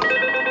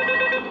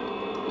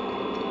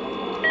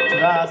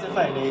 Chúng ta sẽ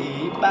phải để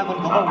ý ba con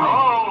có bông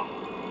này.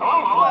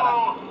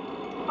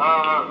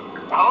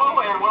 Hello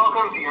and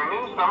welcome to your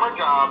new summer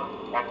job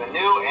at the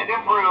new and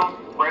improved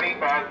Freddy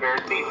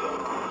Fazbear's Pizza.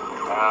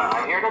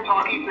 I'm here to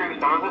talk you through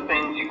some of the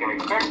things you can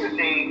expect to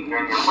see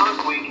during your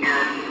first week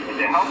here and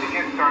to help you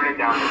get started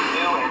down this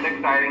new and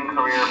exciting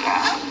career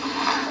path.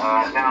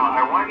 Now,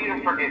 I want you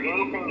to forget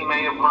anything you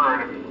may have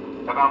heard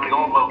about the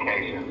old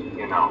location.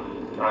 You know,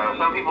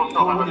 some people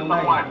still have a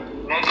somewhat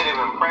negative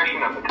impression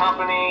of the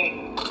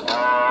company.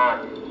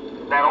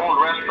 That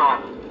old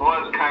restaurant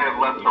was kind of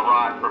left to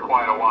rot for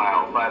quite a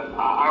while, but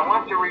I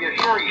want to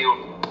reassure you,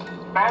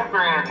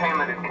 Fazbear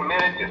Entertainment is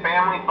committed to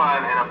family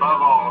fun and above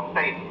all,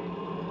 safety.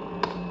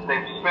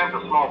 They've spent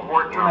a small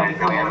fortune on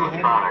new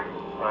animatronics,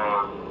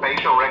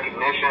 facial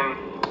recognition,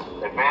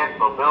 advanced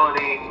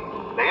mobility.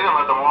 They even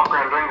let them walk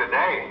around during the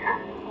day.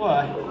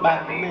 What?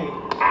 Back to me.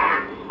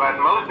 But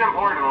most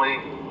importantly,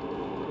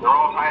 they're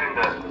all tied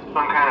into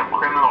some kind of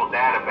criminal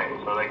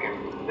database so they can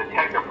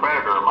detect a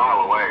predator a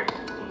mile away.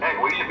 Heck,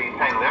 we should be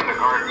paying them to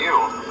guard you.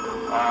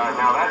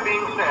 Now that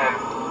being said,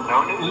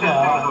 no new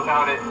systems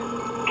without its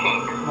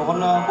kinks. Một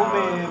con búp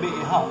bê bị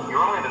hỏng.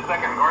 You're only the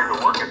second guard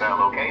to work at that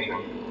location.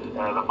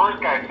 The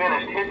first guy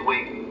finished his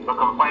week but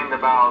complained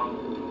about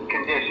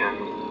conditions.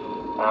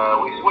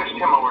 We switched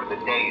him over to the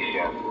day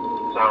shift.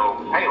 So,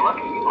 hey,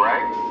 lucky you,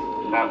 right?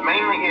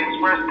 Mainly he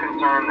expressed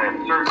concern that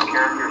certain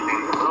characters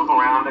seem to move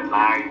around at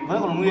night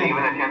and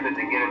even attempted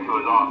to get into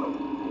his office.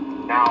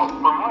 Now,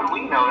 from what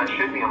we know, that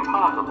should be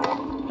impossible.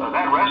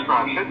 That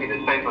restaurant should be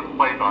the safest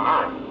place on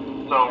Earth.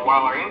 So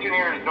while our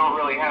engineers don't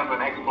really have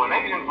an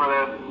explanation for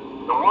this,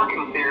 the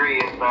working theory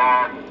is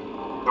that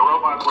the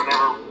robots were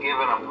never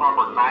given a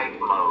proper night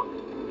mode.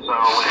 So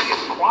when it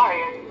gets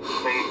quiet,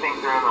 they think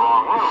they're in the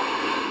wrong room.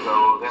 So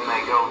then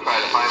they go try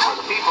to find where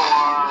the people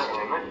are, and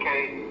in this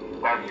case,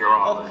 that's your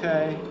office.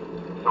 Okay.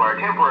 So our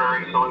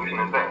temporary solution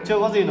is this. Chưa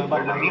có gì nổi bật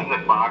There's a lắm nhỉ?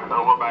 music box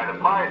over by the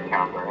prize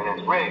counter, and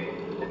it's rigged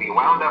to be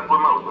wound up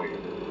remotely.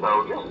 So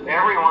just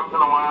every once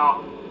in a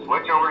while,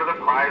 switch over to the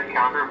prize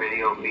counter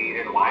video feed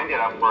and wind it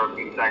up for a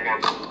few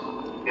seconds.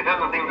 It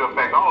doesn't seem to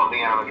affect all of the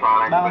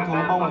animatronics, Ba but con it thú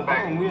does bông này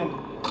affect vẫn nguyên.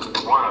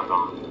 one of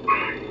them.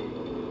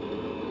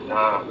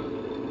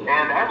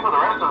 And as for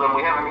the rest of them,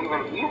 we have an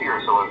even easier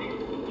solution.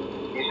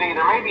 You see,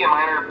 there may be a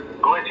minor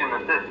glitch in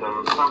the system,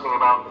 something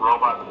about the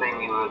robot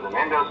seeing you as an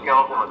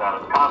endoskeleton without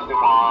a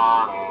costume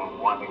on and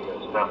wanting to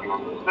stuff you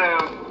into a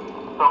suit.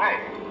 So hey,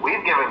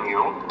 we've given you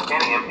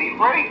an empty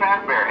Freddy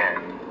Fazbear head.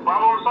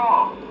 Problem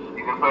solved.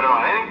 You can put it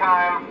on any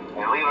time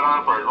and leave it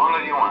on for as long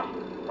as you want.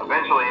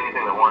 Eventually,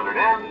 anything that wandered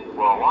in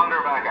will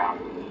wander back out.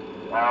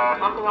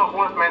 Something else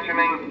worth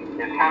mentioning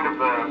is kind of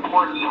the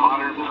quirky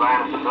modern design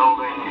of the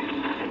building.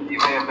 You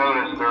may have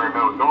noticed there are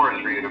no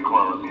doors for you to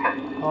close.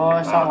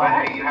 But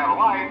hey, you have a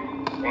light,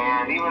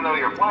 and even though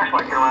your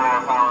flashlight can run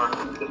out of power,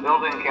 the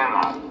building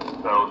cannot.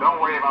 So don't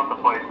worry about the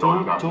place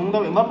going dark. Chúng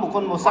tôi bị mất một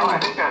con màu xanh Well, I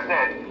này. think that's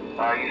it.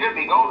 You should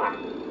be golden.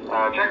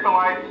 Check the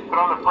lights, put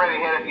on the Freddy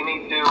head if you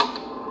need to.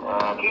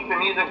 Keep the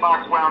music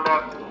box wound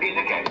up. Piece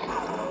of cake.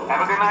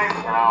 Have a good night,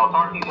 and I'll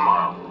talk to you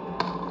tomorrow.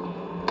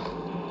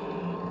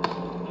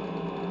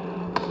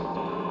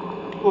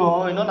 Ui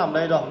ôi, nó nằm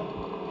đây rồi.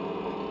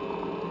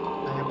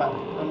 Đây các bạn,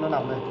 nó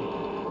nằm đây.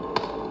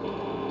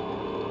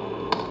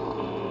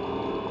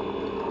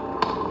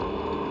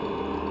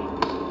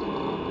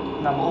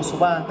 Nằm ở ô số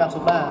 3, cam số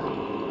 3.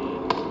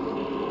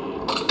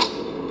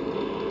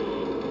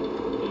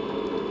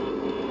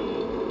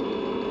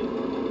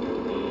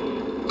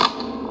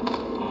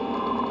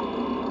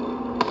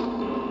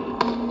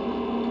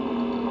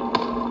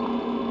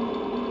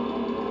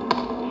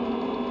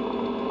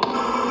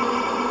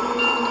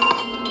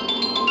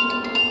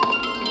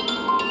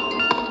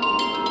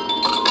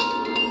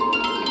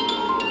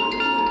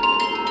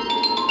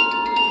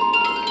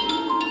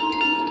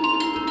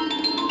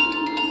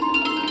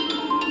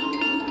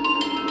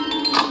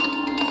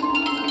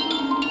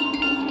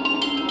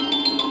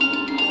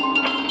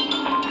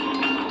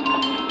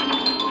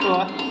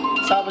 Ủa,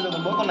 sao bây giờ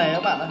còn mỗi con này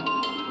các bạn ơi?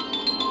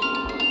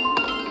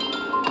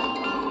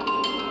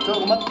 Chỗ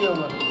có mất tiêu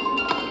rồi.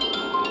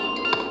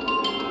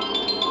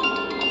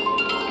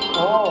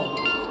 Ồ.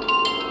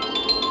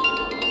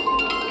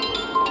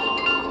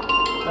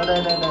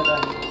 Đây.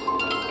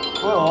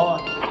 Ôi ôi.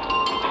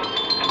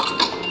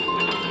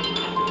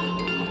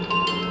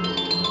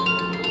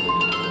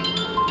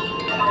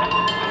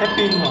 Hết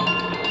pin rồi.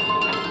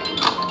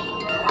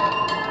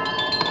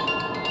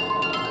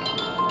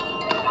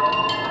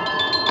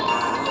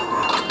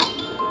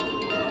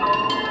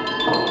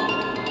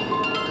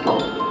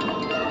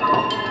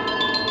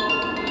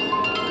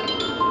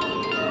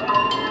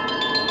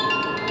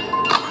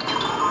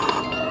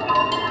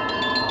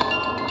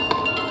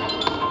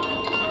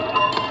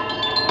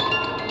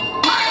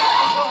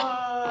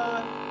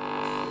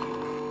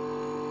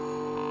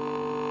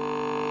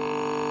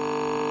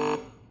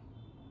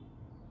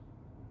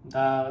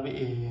 Ta bị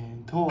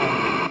thua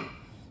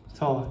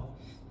rồi.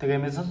 Từ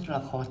game này rất là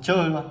khó chơi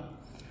luôn.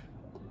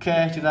 Ok,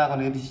 chúng ta còn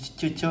cái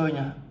gì chơi nhỉ?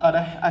 Ở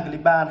đây,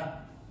 Agrippa này.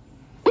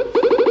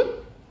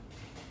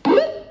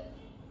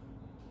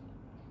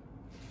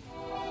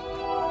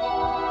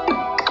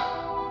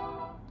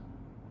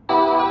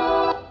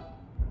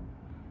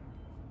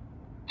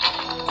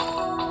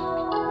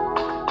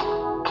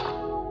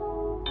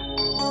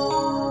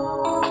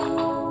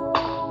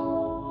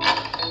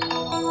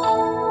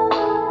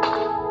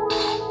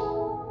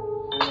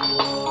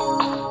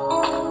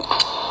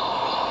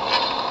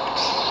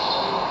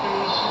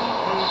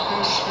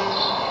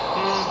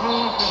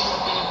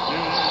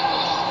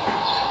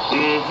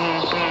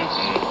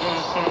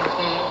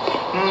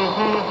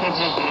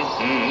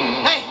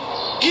 Hey,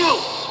 you!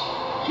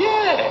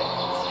 Yes,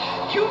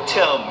 you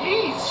tell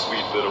me,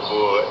 sweet little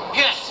boy.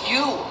 Yes,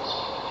 you!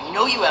 I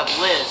know you have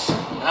Liz,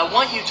 and I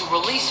want you to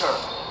release her.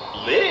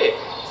 Liz,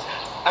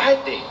 I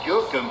think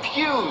you're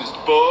confused,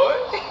 boy.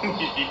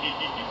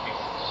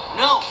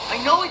 No, I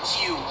know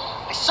it's you.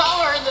 I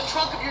saw her in the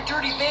trunk of your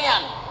dirty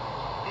van.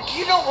 If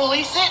you don't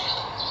release it,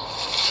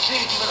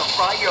 I'm gonna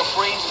fry your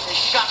brains with this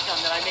shotgun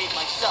that I made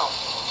myself.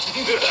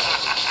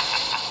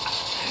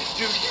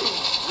 Do you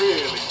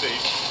really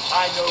think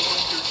I know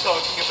what you're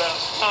talking about,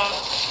 huh?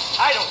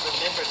 I don't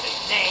remember the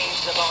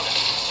names of all the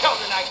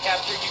children I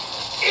captured, you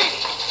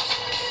idiot!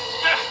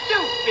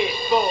 Stupid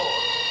boy!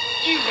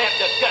 You have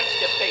the guts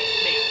to face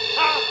me,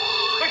 huh?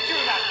 But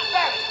you're not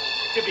fat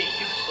enough to be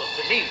useful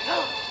to me.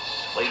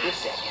 Wait a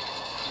second.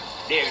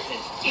 There's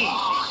an easy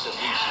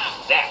solution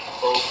to that.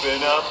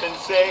 Open up and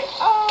say,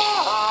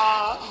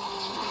 ah!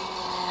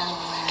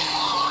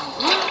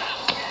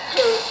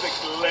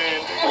 Perfect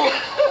landing.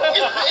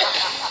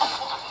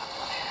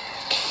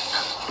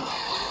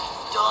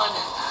 Done.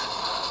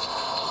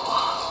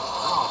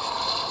 Oh,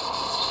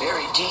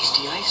 very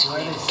tasty ice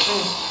cream.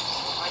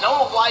 I don't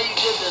know why you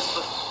did this,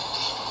 but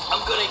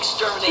I'm gonna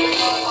exterminate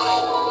you.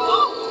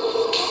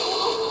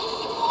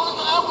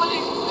 What's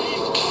happening?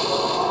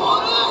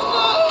 What is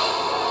that?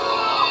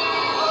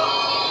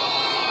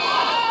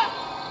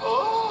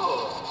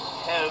 Oh,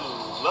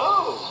 hello,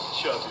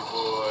 chubby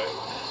boy.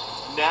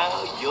 Now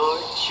you're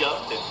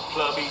chump and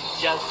plummy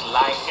just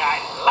like I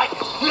like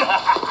it.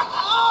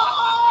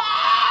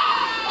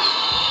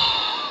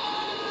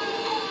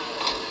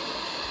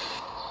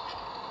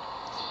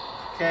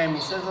 Ok,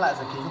 mình sẽ lại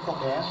giải cứu cho cậu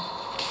bé.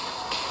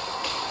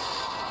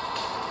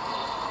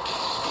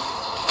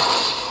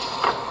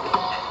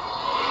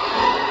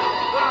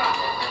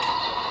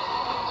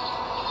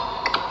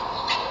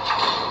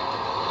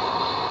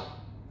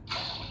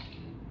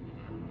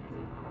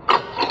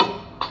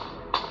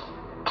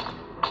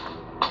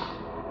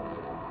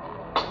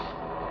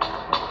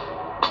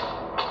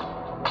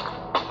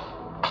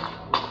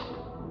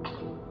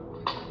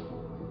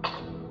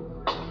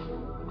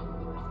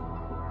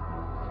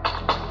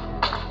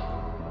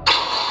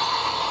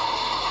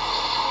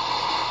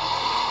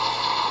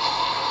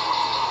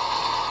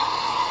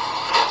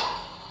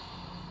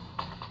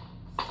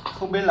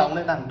 Không biết lóng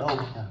lên đằng đâu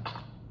nhỉ?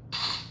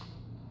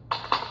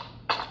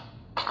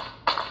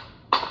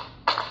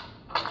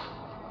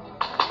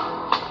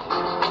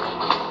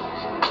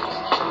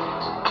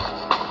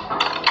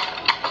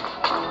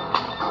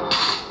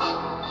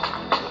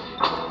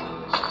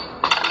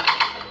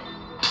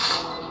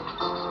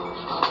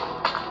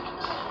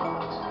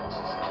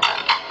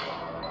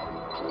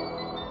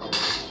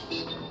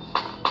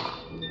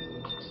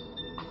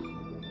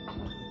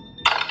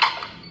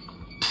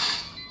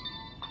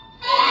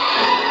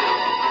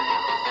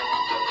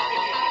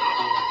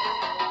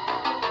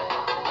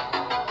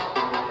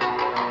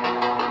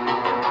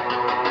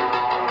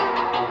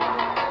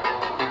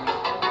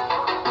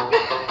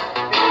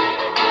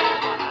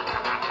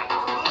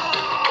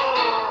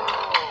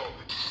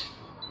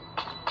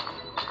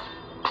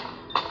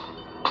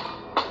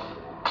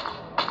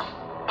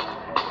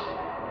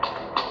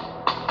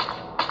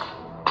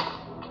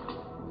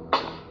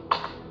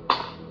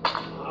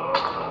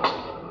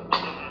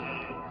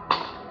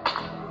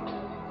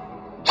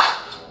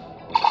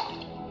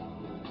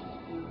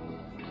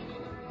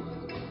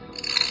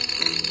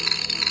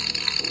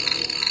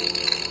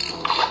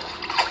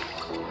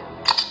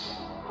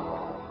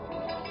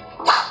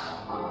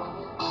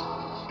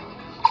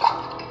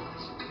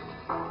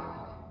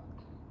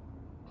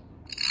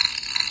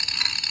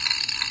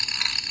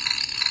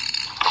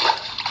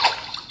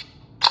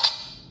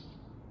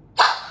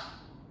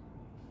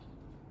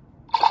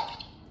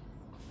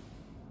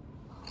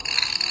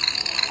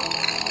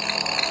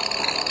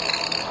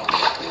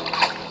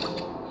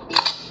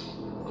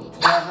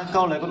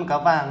 cậu lấy con cá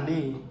vàng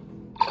đi.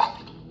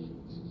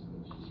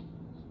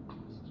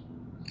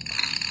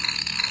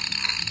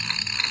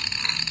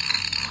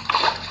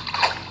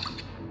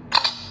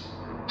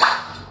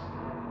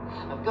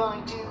 I'm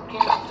going to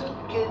get some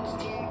kids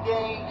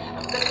today.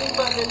 I'm looking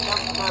for the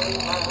chubby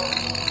ones.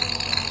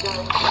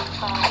 Going to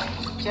find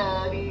some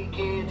chubby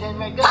kids and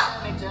we're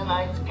gonna make some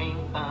ice cream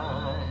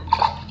fun.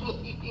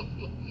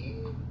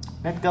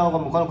 Let's go,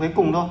 còn một con cuối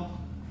cùng thôi.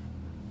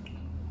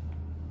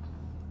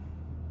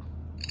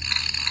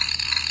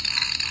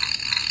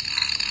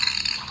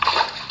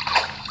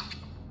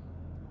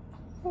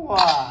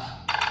 Wow.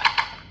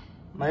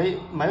 Mấy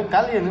con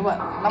cá liền các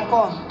bạn, 5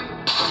 con.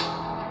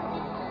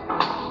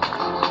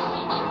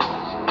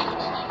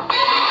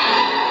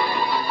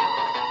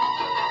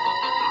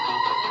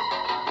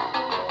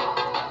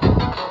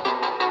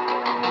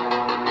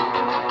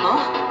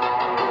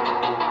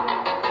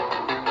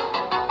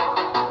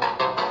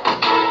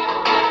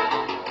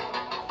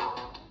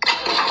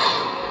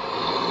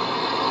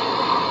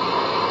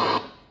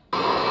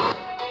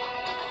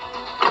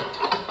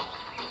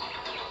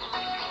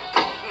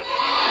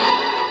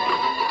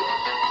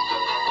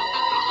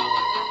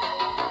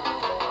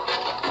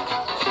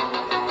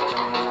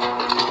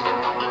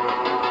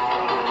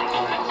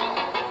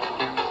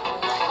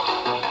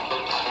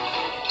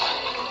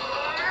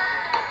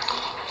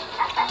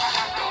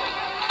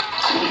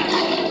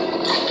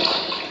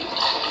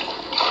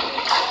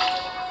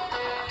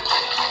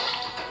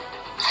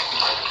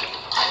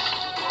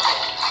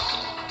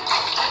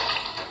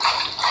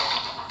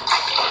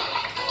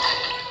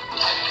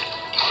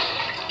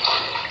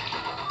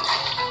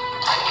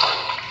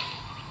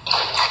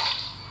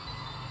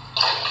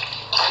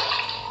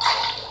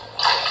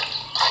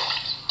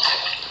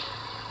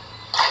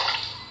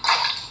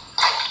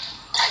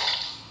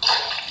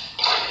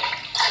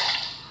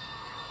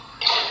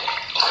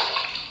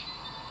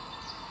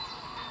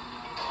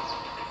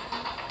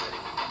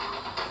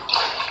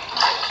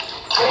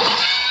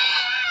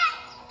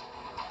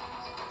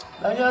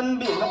 Đạo nhân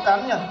bị nó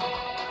cắn nhỉ?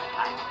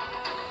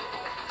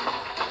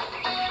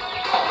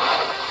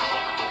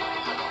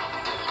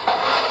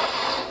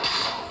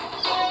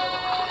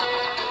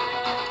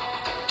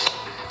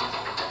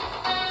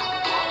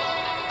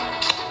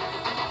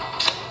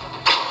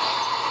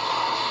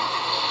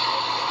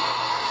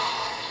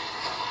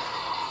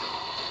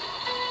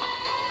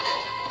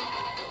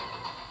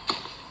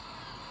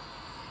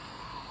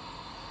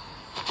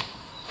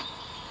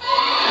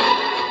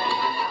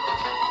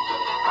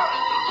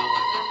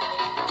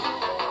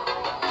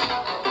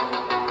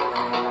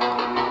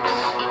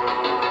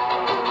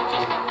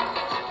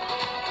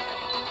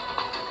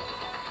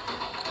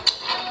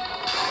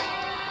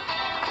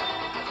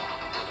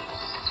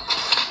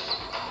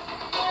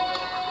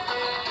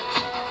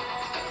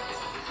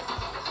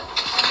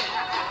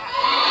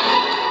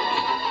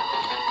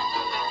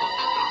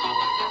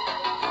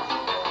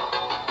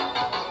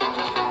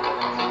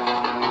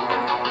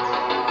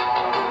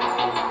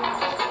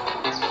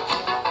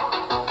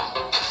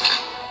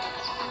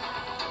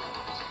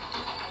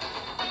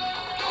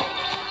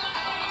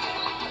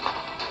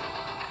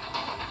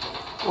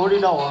 Ô đi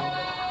đâu à?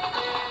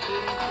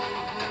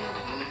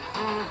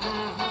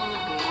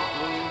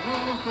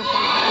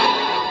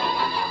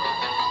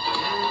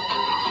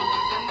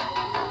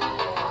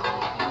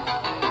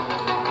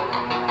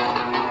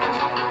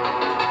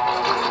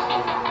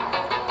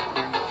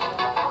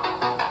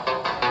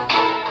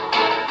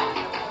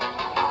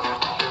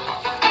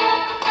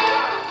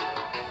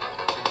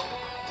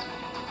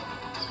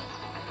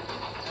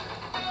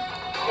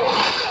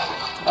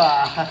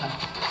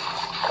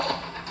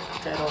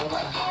 Chạy rồi các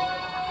bạn ạ.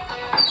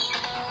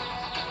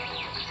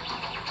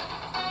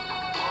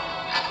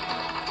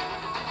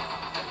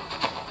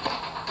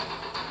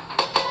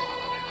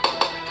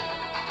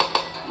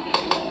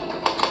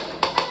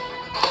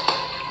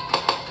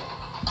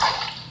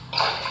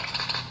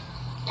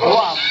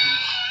 Wow.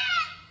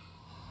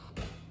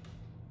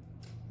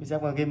 Mình xem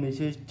vào game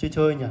mình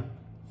chơi nhỉ.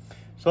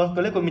 Rồi,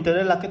 clip của mình tới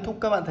đây là kết thúc.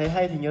 Các bạn thấy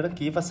hay thì nhớ đăng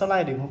ký và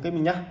subscribe để ủng hộ kênh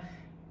mình nhé.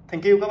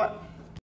 Thank you các bạn.